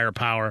excitement,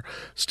 firepower,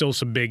 still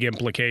some big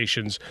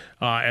implications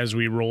as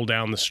we roll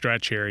down the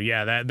stretch here.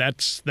 Yeah,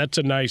 that's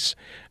a nice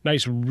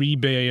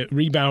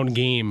rebound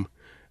game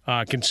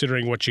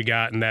considering what you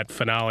got in that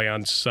finale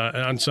on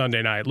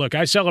Sunday night. Look,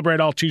 I celebrate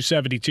all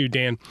 272,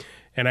 Dan,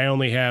 and I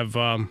only have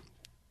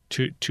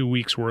 2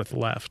 weeks worth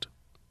left.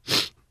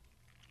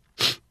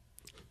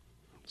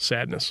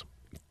 Sadness.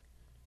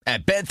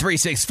 At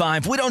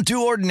Bet365, we don't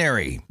do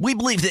ordinary. We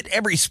believe that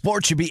every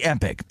sport should be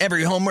epic.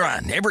 Every home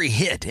run, every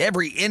hit,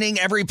 every inning,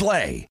 every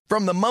play.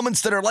 From the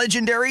moments that are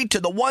legendary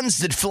to the ones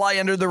that fly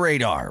under the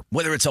radar.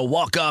 Whether it's a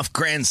walk-off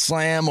grand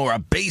slam or a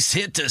base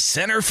hit to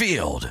center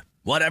field.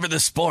 Whatever the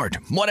sport,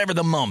 whatever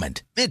the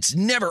moment. It's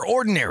never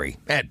ordinary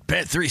at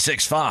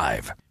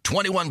Bet365.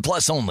 21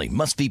 plus only.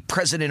 Must be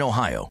present in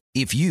Ohio.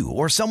 If you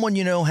or someone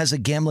you know has a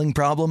gambling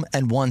problem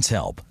and wants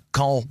help,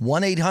 call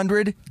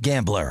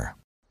 1-800-GAMBLER.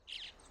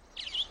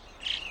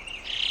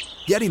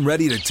 Getting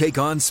ready to take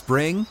on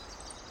spring?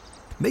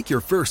 Make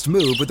your first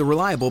move with the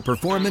reliable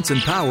performance and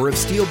power of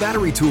Steel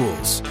battery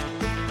tools.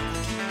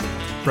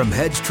 From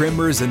hedge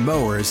trimmers and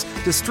mowers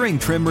to string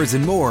trimmers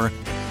and more,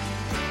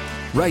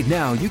 right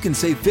now you can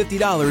save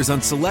 $50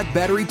 on select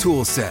battery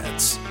tool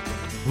sets.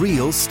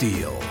 Real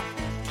Steel.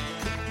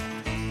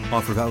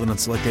 Offer valid on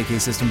select AK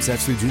system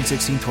sets through June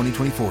 16,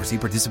 2024. See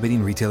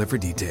participating retailer for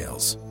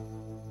details.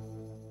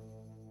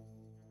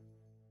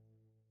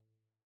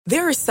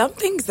 There are some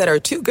things that are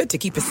too good to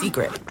keep a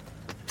secret.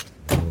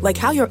 Like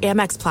how your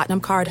Amex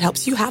Platinum card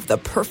helps you have the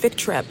perfect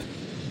trip.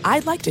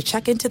 I'd like to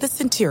check into the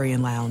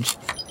Centurion Lounge.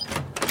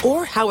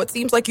 Or how it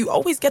seems like you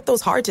always get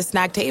those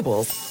hard-to-snag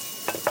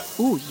tables.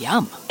 Ooh,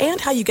 yum.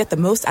 And how you get the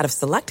most out of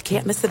select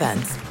can't-miss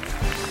events.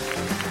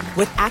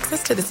 With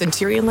access to the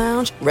Centurion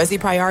Lounge, Resi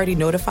Priority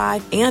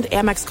Notified, and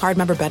Amex card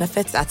member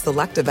benefits at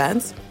select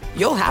events,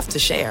 you'll have to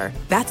share.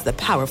 That's the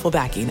powerful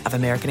backing of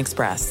American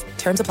Express.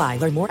 Terms apply.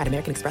 Learn more at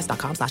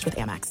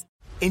americanexpress.com/withAmex.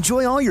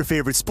 Enjoy all your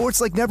favorite sports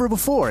like never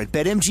before at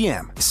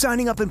BetMGM.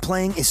 Signing up and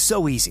playing is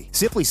so easy.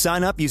 Simply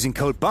sign up using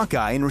code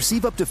Buckeye and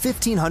receive up to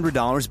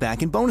 $1,500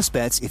 back in bonus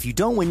bets if you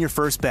don't win your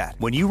first bet.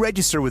 When you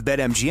register with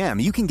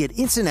BetMGM, you can get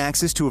instant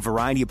access to a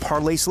variety of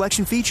parlay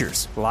selection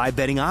features, live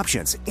betting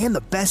options, and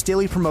the best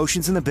daily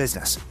promotions in the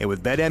business. And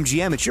with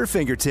BetMGM at your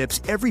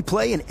fingertips, every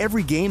play and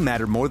every game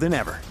matter more than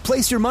ever.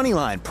 Place your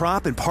moneyline,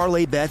 prop, and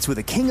parlay bets with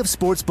the king of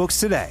sportsbooks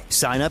today.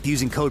 Sign up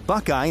using code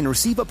Buckeye and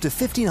receive up to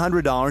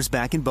 $1,500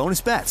 back in bonus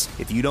bets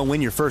if you don't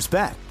win your first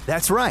bet.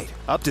 That's right,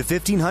 up to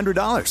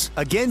 $1,500.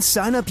 Again,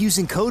 sign up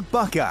using code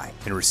Buckeye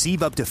and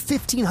receive up to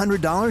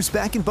 $1,500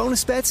 back in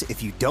bonus bets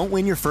if you don't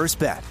win your first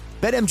bet.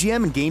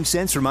 BetMGM and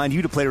GameSense remind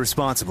you to play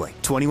responsibly.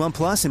 21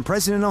 plus and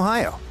present in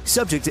Ohio.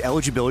 Subject to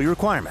eligibility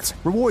requirements.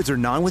 Rewards are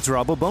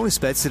non-withdrawable bonus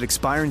bets that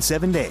expire in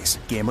 7 days.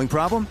 Gambling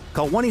problem?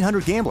 Call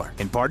 1-800-GAMBLER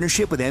in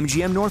partnership with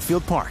MGM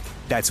Northfield Park.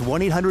 That's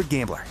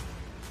 1-800-GAMBLER.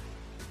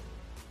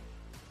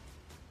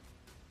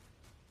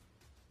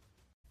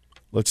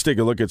 Let's take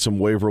a look at some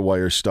waiver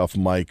wire stuff,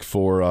 Mike,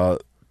 for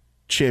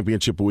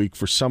championship week.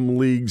 For some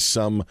leagues,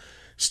 some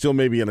still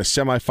maybe in a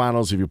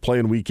semifinals if you play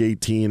in Week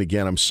 18.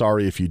 Again, I'm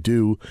sorry if you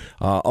do.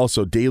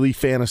 Also, daily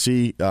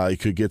fantasy, you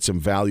could get some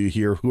value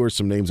here. Who are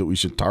some names that we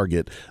should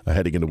target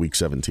heading into Week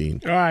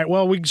 17? All right,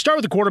 well, we can start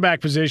with the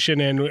quarterback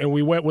position, and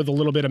we went with a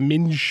little bit of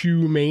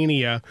Minshew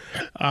mania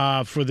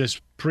for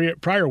this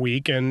prior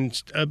week,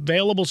 and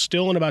available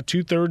still in about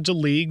 2/3 of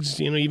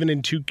leagues, even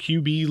in 2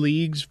 QB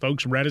leagues.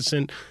 Folks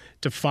reticent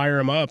to fire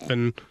him up,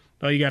 and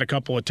you got a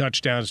couple of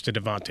touchdowns to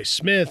Devontae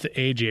Smith.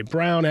 A.J.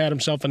 Brown had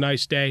himself a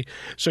nice day,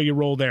 so you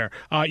roll there.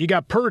 You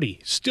got Purdy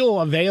still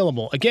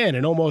available, again,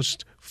 in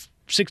almost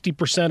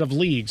 60% of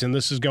leagues, and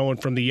this is going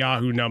from the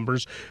Yahoo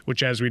numbers,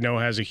 which, as we know,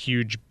 has a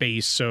huge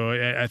base, so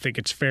I think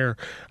it's fair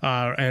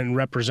and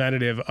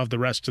representative of the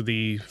rest of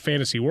the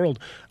fantasy world.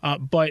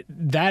 But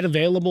that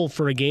available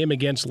for a game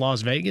against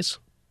Las Vegas?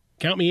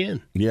 Count me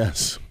in.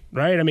 Yes.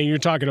 Right? I mean, you're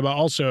talking about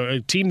also a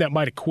team that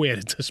might have quit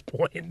at this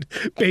point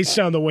based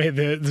on the way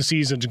the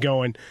season's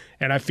going.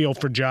 And I feel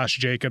for Josh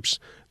Jacobs.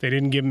 They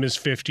didn't give him his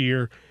 5th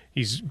year.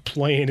 He's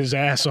playing his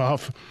ass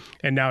off,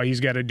 and now he's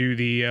got to do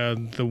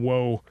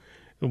the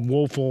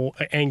woeful,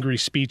 angry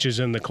speeches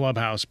in the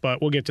clubhouse.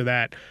 But we'll get to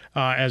that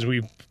as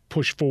we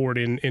push forward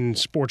in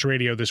sports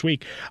radio this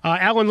week.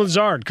 Allen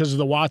Lazard, because of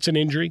the Watson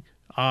injury,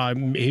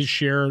 his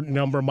share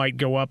number might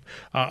go up,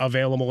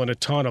 available in a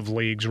ton of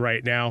leagues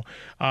right now.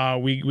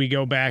 We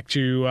go back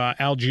to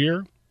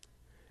Algier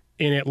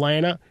in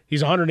Atlanta.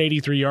 He's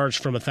 183 yards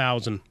from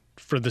 1,000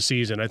 for the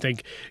season. I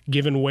think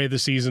given the way the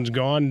season's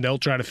gone, they'll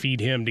try to feed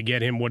him to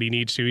get him what he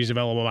needs to. He's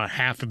available in about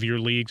half of your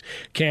leagues.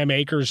 Cam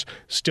Akers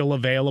still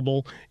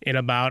available in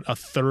about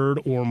 1/3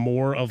 or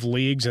more of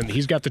leagues, and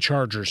he's got the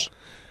Chargers.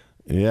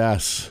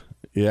 Yes.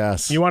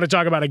 You want to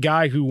talk about a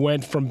guy who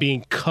went from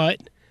being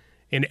cut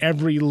in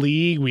every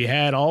league, we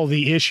had all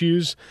the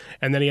issues,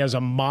 and then he has a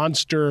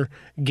monster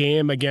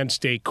game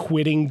against a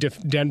quitting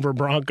Denver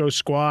Broncos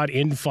squad,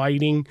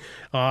 infighting,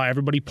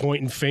 everybody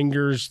pointing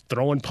fingers,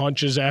 throwing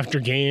punches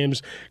after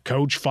games,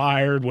 coach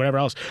fired, whatever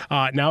else.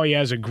 Now he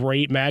has a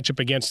great matchup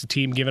against the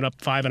team giving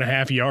up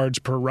 5.5 yards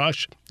per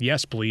rush.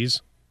 Yes,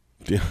 please.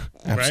 Yeah,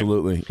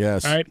 absolutely. Right?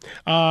 Yes. All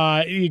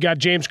right. You got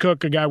James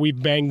Cook, a guy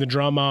we've banged the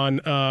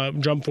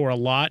drum for a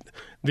lot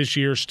this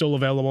year, still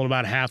available in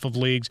about half of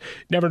leagues.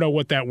 Never know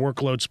what that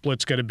workload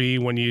split's going to be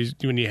when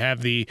you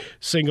have the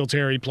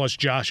Singletary plus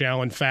Josh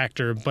Allen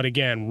factor. But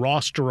again,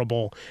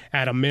 rosterable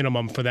at a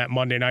minimum for that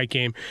Monday night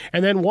game.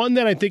 And then one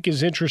that I think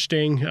is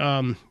interesting.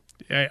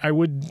 I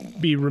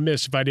would be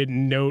remiss if I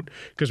didn't note,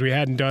 because we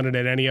hadn't done it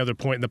at any other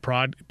point in the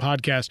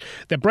podcast,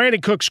 that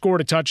Brandon Cook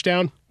scored a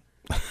touchdown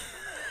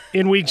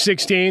in Week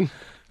 16.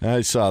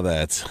 I saw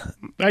that.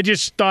 I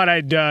just thought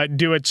I'd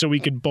do it so we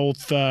could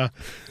both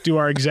do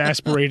our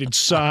exasperated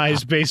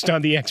sighs based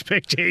on the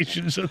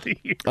expectations of the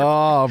year.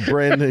 Oh,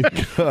 Brandon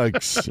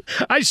Cooks.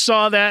 I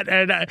saw that,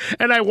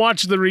 and I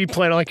watched the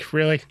replay, and I'm like,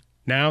 really?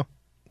 Now?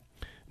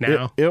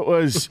 It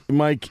was,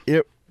 Mike,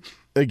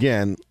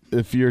 again,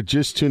 if you're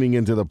just tuning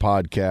into the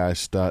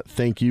podcast,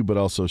 thank you, but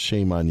also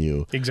shame on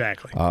you.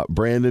 Exactly.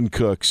 Brandon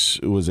Cooks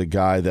was a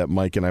guy that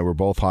Mike and I were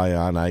both high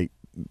on. I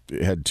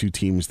had 2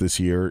 teams this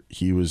year.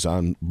 He was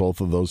on both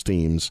of those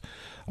teams.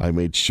 I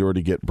made sure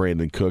to get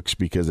Brandon Cooks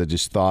because I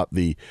just thought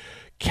the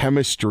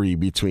chemistry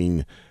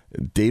between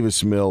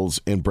Davis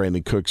Mills and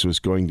Brandon Cooks was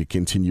going to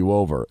continue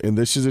over. And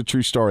this is a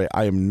true story.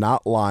 I am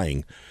not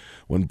lying.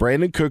 When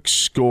Brandon Cooks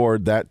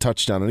scored that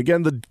touchdown, and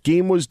again, the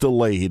game was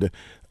delayed,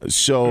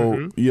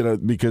 so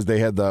because they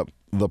had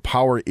the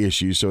power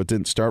issue, so it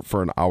didn't start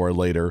for an hour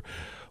later.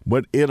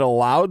 But it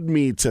allowed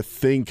me to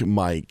think,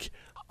 Mike,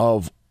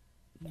 of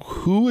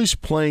who is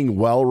playing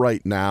well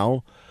right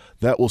now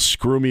that will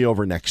screw me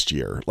over next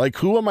year. Like,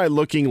 who am I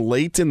looking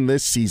late in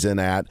this season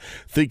at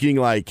thinking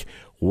like,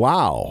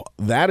 wow,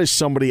 that is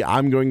somebody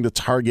I'm going to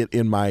target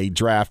in my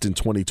draft in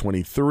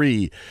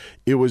 2023.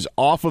 It was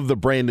off of the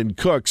Brandon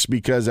Cooks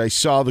because I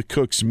saw the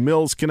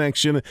Cooks-Mills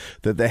connection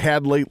that they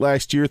had late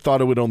last year,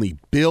 thought it would only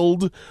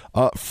build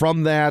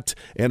from that,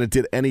 and it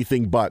did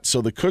anything but.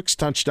 So the Cooks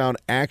touchdown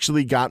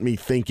actually got me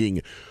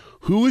thinking,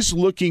 who is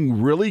looking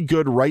really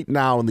good right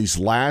now in these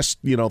last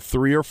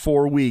 3 or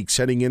 4 weeks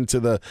heading into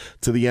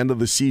the end of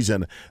the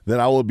season that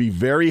I will be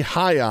very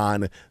high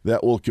on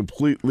that will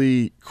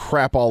completely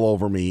crap all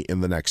over me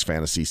in the next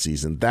fantasy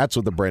season? That's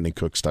what the Brandon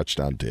Cooks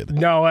touchdown did.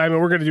 No, I mean,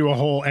 we're going to do a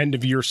whole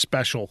end-of-year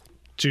special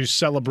to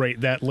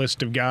celebrate that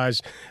list of guys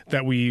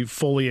that we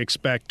fully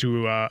expect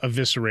to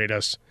eviscerate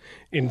us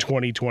in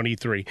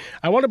 2023.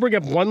 I want to bring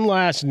up one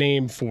last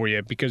name for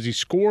you because he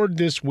scored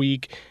this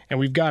week, and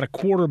we've got a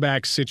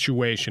quarterback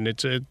situation.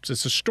 It's a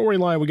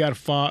storyline we got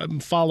to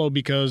follow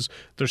because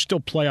there's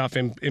still playoff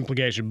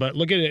implication. But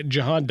look at it,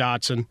 Jahan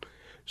Dotson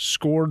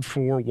scored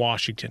for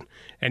Washington,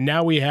 and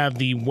now we have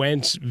the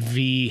Wentz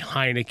v.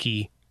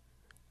 Heineke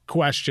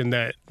question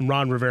that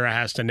Ron Rivera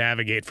has to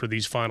navigate for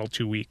these final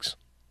 2 weeks.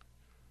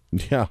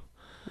 Yeah.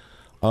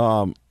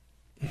 I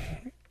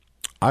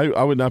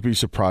would not be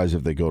surprised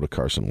if they go to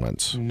Carson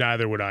Wentz.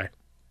 Neither would I.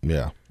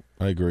 Yeah,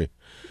 I agree.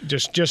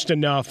 Just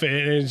enough. And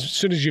as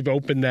soon as you've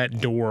opened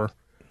that door,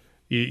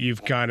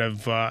 you've kind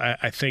of,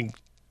 I think,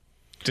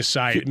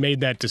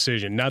 made that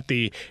decision. Not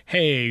the,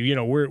 hey,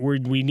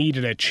 we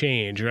needed a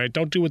change, right?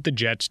 Don't do what the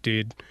Jets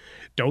did.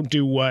 Don't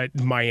do what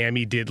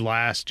Miami did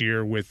last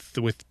year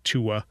with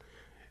Tua.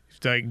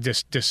 Like,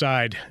 just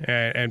decide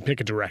and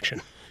pick a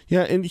direction.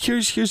 Yeah, and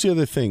here's the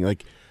other thing.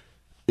 Like,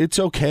 it's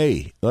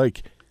okay.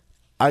 Like,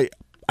 I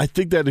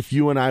think that if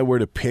you and I were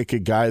to pick a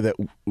guy that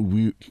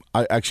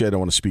I don't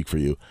want to speak for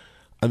you.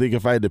 I think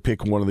if I had to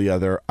pick one or the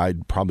other,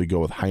 I'd probably go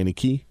with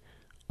Heineke.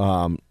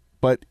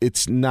 But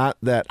it's not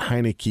that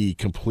Heineke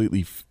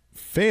completely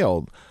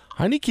failed.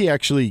 Heineke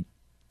actually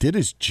did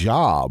his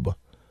job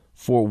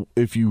for,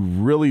 if you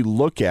really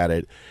look at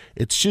it,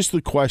 it's just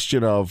the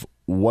question of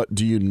what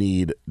do you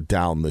need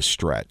down the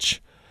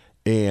stretch.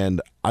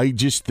 And I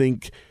just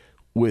think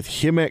with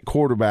him at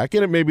quarterback,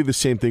 and it may be the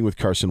same thing with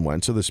Carson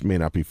Wentz, so this may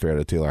not be fair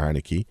to Taylor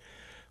Heineke,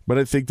 but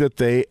I think that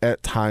they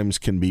at times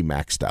can be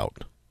maxed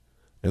out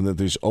and that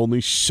there's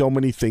only so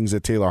many things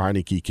that Taylor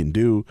Heineke can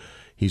do.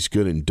 He's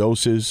good in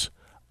doses.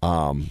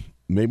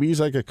 Maybe he's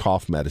like a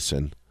cough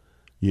medicine.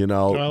 I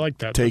like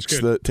that.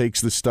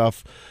 Takes the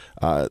stuff,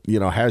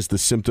 has the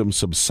symptoms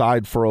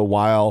subside for a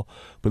while,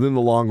 but in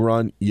the long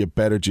run, you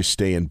better just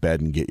stay in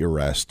bed and get your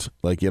rest.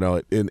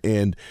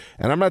 And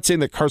I'm not saying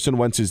that Carson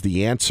Wentz is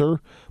the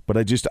answer, but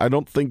I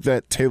don't think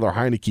that Taylor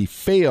Heineke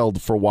failed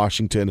for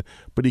Washington,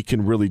 but he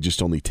can really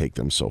just only take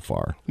them so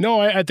far. No,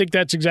 I think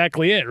that's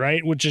exactly it,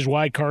 right? Which is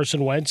why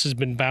Carson Wentz has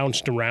been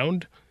bounced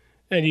around.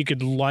 And you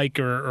could like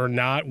or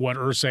not what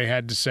Irsay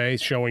had to say,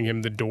 showing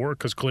him the door,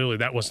 because clearly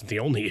that wasn't the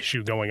only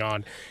issue going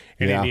on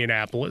in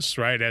Indianapolis,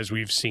 right? As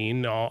we've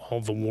seen, all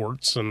the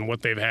warts and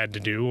what they've had to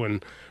do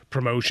and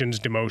promotions,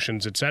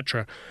 demotions,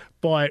 etc.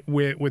 But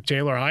with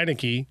Taylor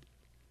Heineke,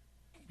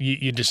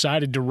 you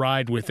decided to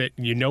ride with it.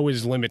 You know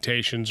his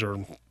limitations,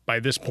 or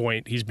by this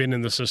point, he's been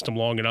in the system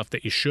long enough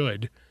that you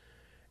should.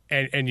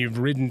 And you've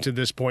ridden to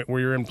this point where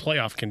you're in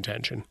playoff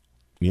contention.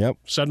 Yep.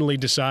 Suddenly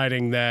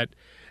deciding that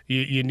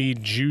you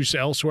need juice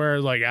elsewhere.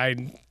 In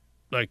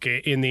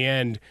the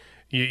end,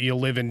 you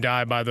live and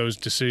die by those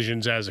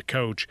decisions as a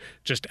coach.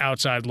 Just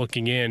outside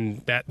looking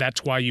in,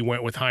 that's why you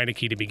went with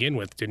Heineke to begin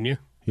with, didn't you?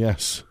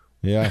 Yes.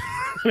 Yeah.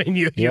 I mean,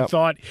 you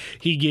thought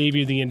he gave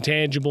you the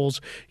intangibles.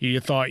 You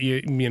thought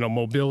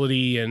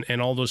mobility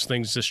and all those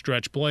things to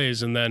stretch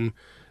plays, and then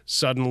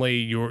suddenly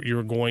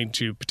you're going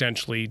to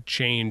potentially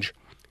change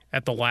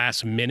at the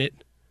last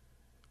minute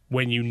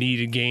when you need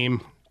a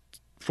game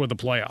for the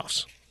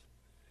playoffs.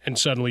 And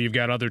suddenly you've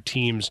got other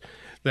teams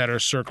that are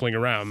circling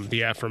around,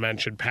 the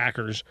aforementioned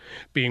Packers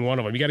being one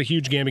of them. You got a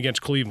huge game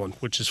against Cleveland,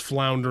 which is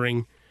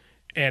floundering,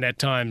 and at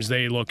times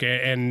they look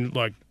and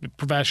like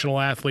professional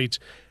athletes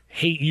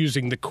hate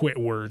using the quit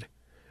word,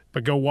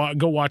 but go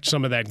watch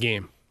some of that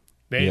game.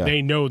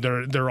 They know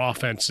their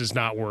offense is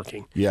not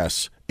working.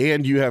 Yes,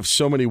 and you have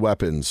so many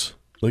weapons.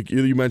 Like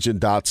you mentioned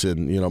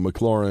Dotson,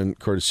 McLaurin,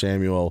 Curtis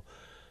Samuel,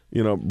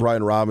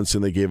 Brian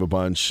Robinson. They gave a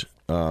bunch.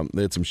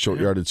 They had some short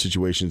yardage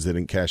situations they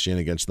didn't cash in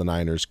against the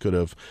Niners.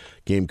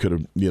 Game could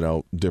have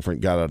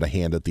different, got out of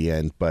hand at the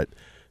end. But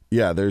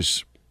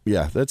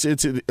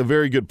it's a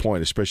very good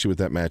point, especially with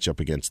that matchup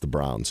against the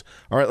Browns.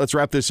 All right, let's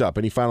wrap this up.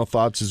 Any final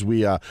thoughts as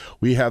we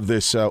have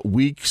this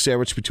week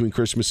sandwiched between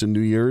Christmas and New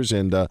Year's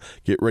and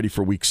get ready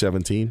for Week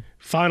 17?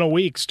 Final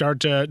week, start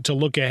to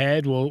look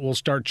ahead. We'll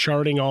start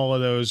charting all of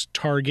those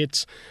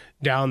targets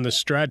down the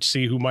stretch,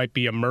 see who might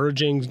be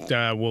emerging.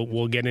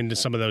 We'll get into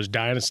some of those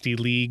Dynasty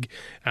League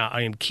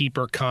and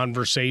keeper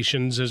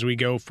conversations as we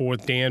go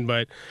forth, Dan.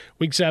 But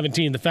Week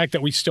 17, the fact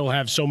that we still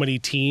have so many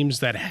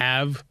teams that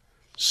have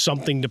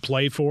something to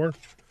play for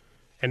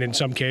And in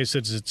some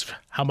cases, it's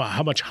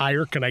how much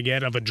higher can I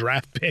get of a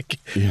draft pick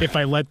if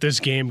I let this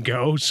game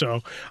go?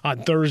 So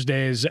on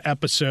Thursday's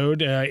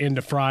episode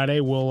into Friday,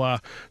 we'll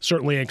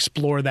certainly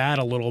explore that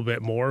a little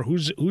bit more.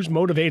 Who's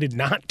motivated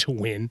not to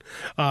win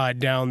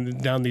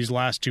down these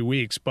last 2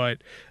 weeks? But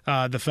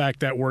the fact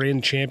that we're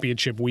in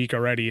championship week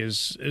already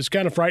is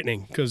kind of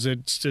frightening, because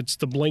it's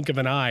the blink of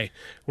an eye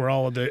where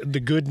all of the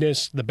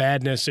goodness, the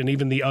badness, and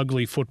even the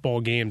ugly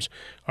football games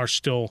are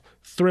still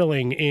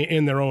thrilling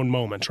in their own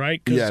moments,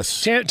 right?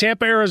 Yes.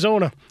 Tampa,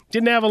 Arizona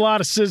didn't have a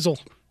lot of sizzle.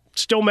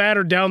 Still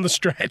mattered down the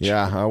stretch.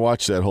 Yeah, I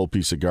watched that whole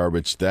piece of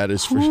garbage. That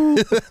is for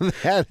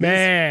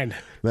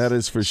that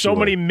is for sure. So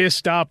many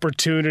missed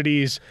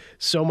opportunities,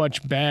 so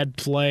much bad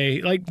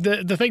play. Like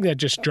the thing that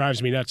just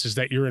drives me nuts is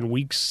that you're in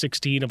week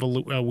 16 of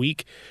a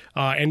week,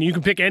 and you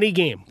can pick any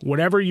game,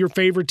 whatever your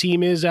favorite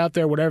team is out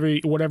there, whatever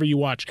you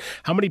watch.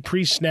 How many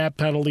pre-snap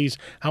penalties?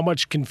 How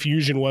much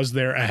confusion was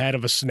there ahead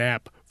of a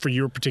snap for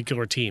your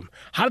particular team?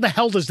 How the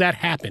hell does that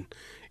happen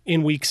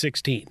in week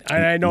 16?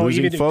 I know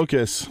losing even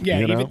focus.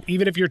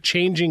 Even if you're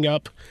changing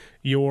up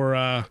your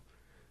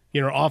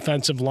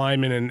offensive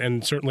linemen,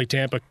 and certainly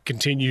Tampa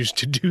continues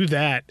to do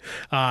that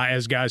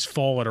as guys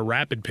fall at a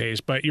rapid pace.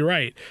 But you're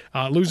right,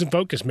 losing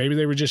focus. Maybe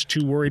they were just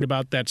too worried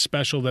about that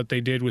special that they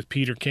did with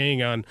Peter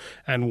King on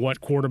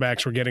what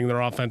quarterbacks were getting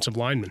their offensive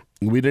linemen.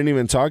 We didn't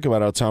even talk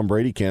about how Tom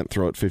Brady can't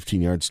throw it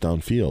 15 yards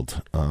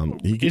downfield.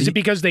 Is it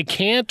because they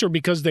can't, or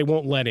because they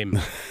won't let him?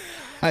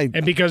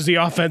 And because the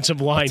offensive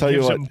line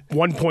gives him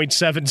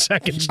 1.7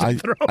 seconds to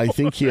throw. I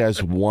think he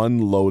has one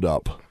load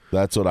up.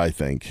 That's what I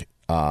think.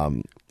 I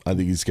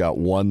think he's got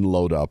one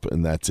load up,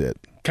 and that's it.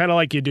 Kind of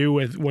like you do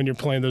when you're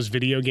playing those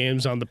video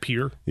games on the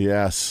pier.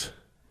 Yes.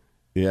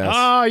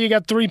 Oh, you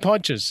got 3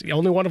 punches.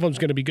 Only one of them's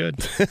going to be good.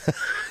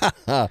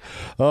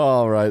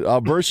 All right.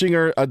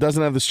 Bershinger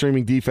doesn't have the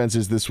streaming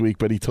defenses this week,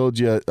 but he told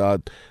you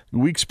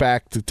weeks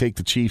back to take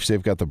the Chiefs.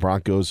 They've got the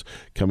Broncos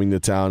coming to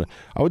town.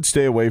 I would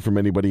stay away from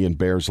anybody in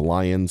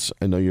Bears-Lions.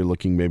 I know you're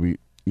looking maybe,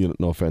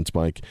 no offense,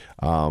 Mike,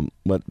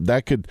 but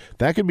that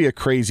could be a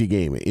crazy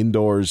game.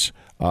 Indoors,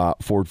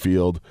 Ford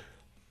Field.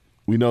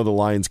 We know the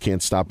Lions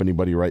can't stop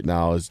anybody right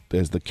now, as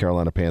the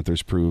Carolina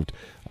Panthers proved.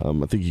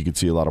 I think you could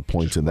see a lot of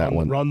points in that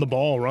one. Run the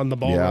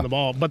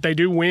ball. But they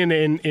do win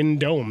in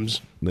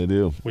domes. They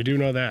do. We do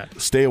know that.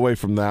 Stay away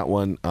from that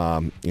one,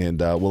 and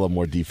we'll have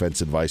more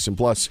defense advice. And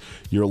plus,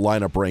 your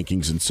lineup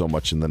rankings and so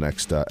much in the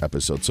next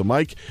episode. So,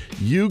 Mike,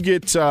 you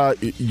get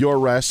your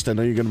rest. I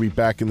know you're going to be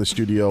back in the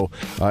studio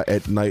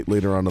at night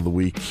later on in the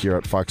week here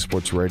at Fox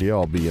Sports Radio.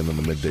 I'll be in the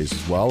middays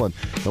as well. And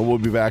we'll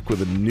be back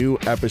with a new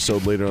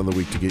episode later in the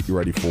week to get you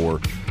ready for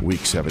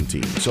Week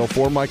 17. So,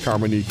 for Mike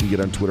Harmon, you can get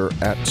on Twitter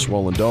at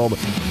Swollen Dome.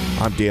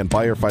 I'm Dan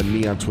Beyer. Find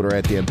me on Twitter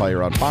at Dan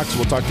Beyer on Fox.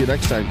 We'll talk to you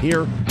next time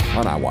here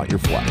on I Want Your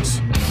Flex.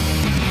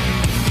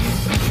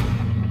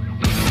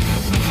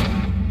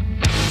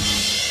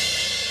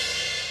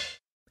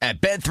 At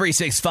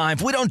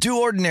Bet365, we don't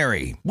do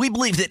ordinary. We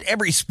believe that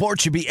every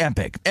sport should be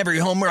epic. Every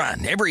home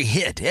run, every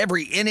hit,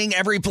 every inning,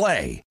 every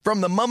play. From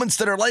the moments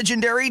that are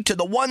legendary to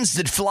the ones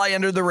that fly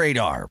under the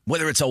radar.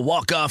 Whether it's a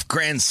walk-off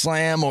grand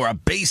slam or a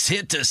base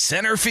hit to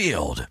center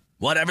field.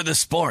 Whatever the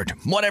sport,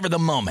 whatever the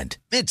moment,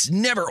 it's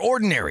never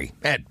ordinary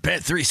at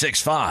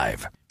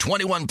Bet365.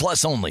 21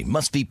 plus only.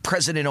 Must be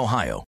present in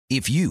Ohio.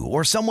 If you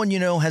or someone you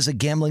know has a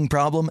gambling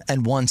problem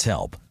and wants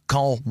help,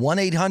 call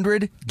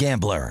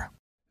 1-800-GAMBLER.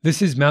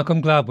 This is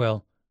Malcolm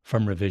Gladwell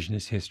from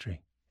Revisionist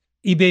History.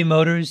 eBay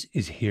Motors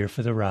is here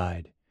for the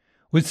ride.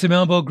 With some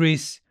elbow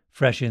grease,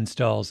 fresh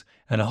installs,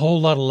 and a whole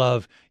lot of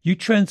love, you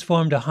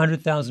transformed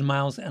 100,000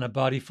 miles and a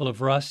body full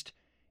of rust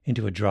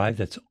into a drive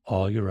that's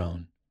all your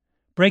own.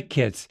 Brake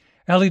kits,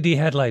 LED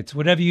headlights,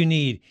 whatever you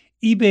need,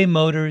 eBay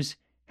Motors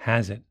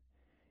has it.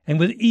 And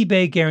with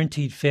eBay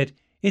Guaranteed Fit,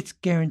 it's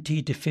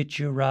guaranteed to fit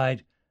your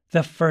ride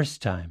the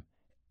first time,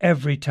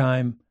 every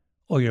time,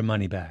 or your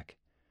money back.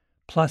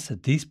 Plus,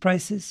 at these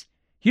prices,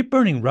 you're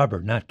burning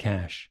rubber, not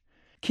cash.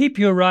 Keep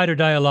your ride or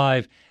die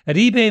alive at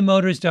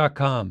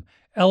ebaymotors.com.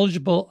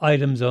 Eligible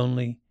items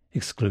only.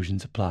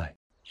 Exclusions apply.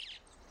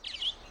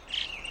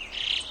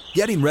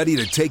 Getting ready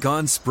to take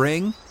on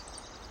spring?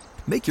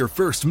 Make your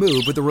first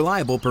move with the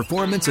reliable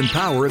performance and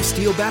power of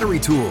Steel battery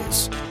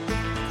tools.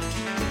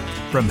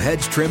 From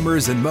hedge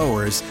trimmers and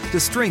mowers to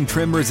string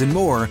trimmers and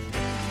more,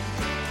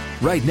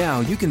 right now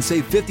you can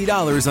save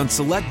 $50 on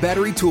select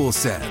battery tool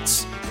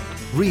sets.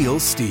 Real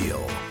Steel.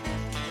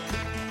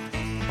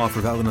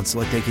 Offer valid on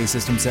select AK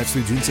system sets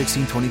through June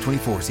 16,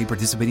 2024. See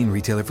participating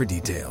retailer for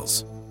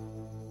details.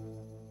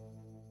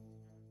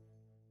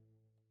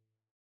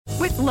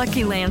 With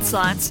Lucky Land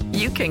Slots,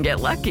 you can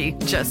get lucky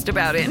just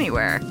about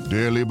anywhere.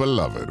 Dearly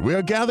beloved, we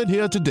are gathered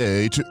here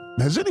today to...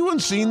 Has anyone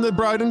seen the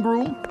bride and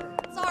groom?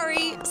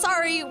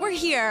 Sorry, we're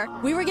here.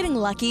 We were getting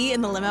lucky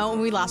in the limo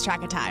and we lost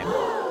track of time.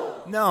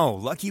 No,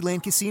 Lucky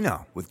Land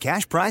Casino, with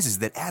cash prizes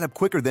that add up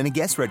quicker than a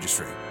guest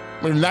registry.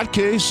 In that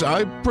case,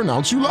 I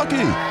pronounce you lucky.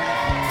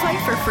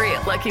 Play for free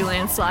at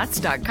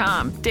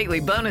LuckyLandSlots.com.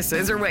 Daily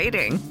bonuses are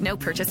waiting. No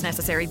purchase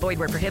necessary. Void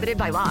where prohibited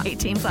by law.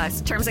 18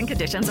 plus. Terms and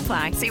conditions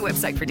apply. See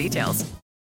website for details.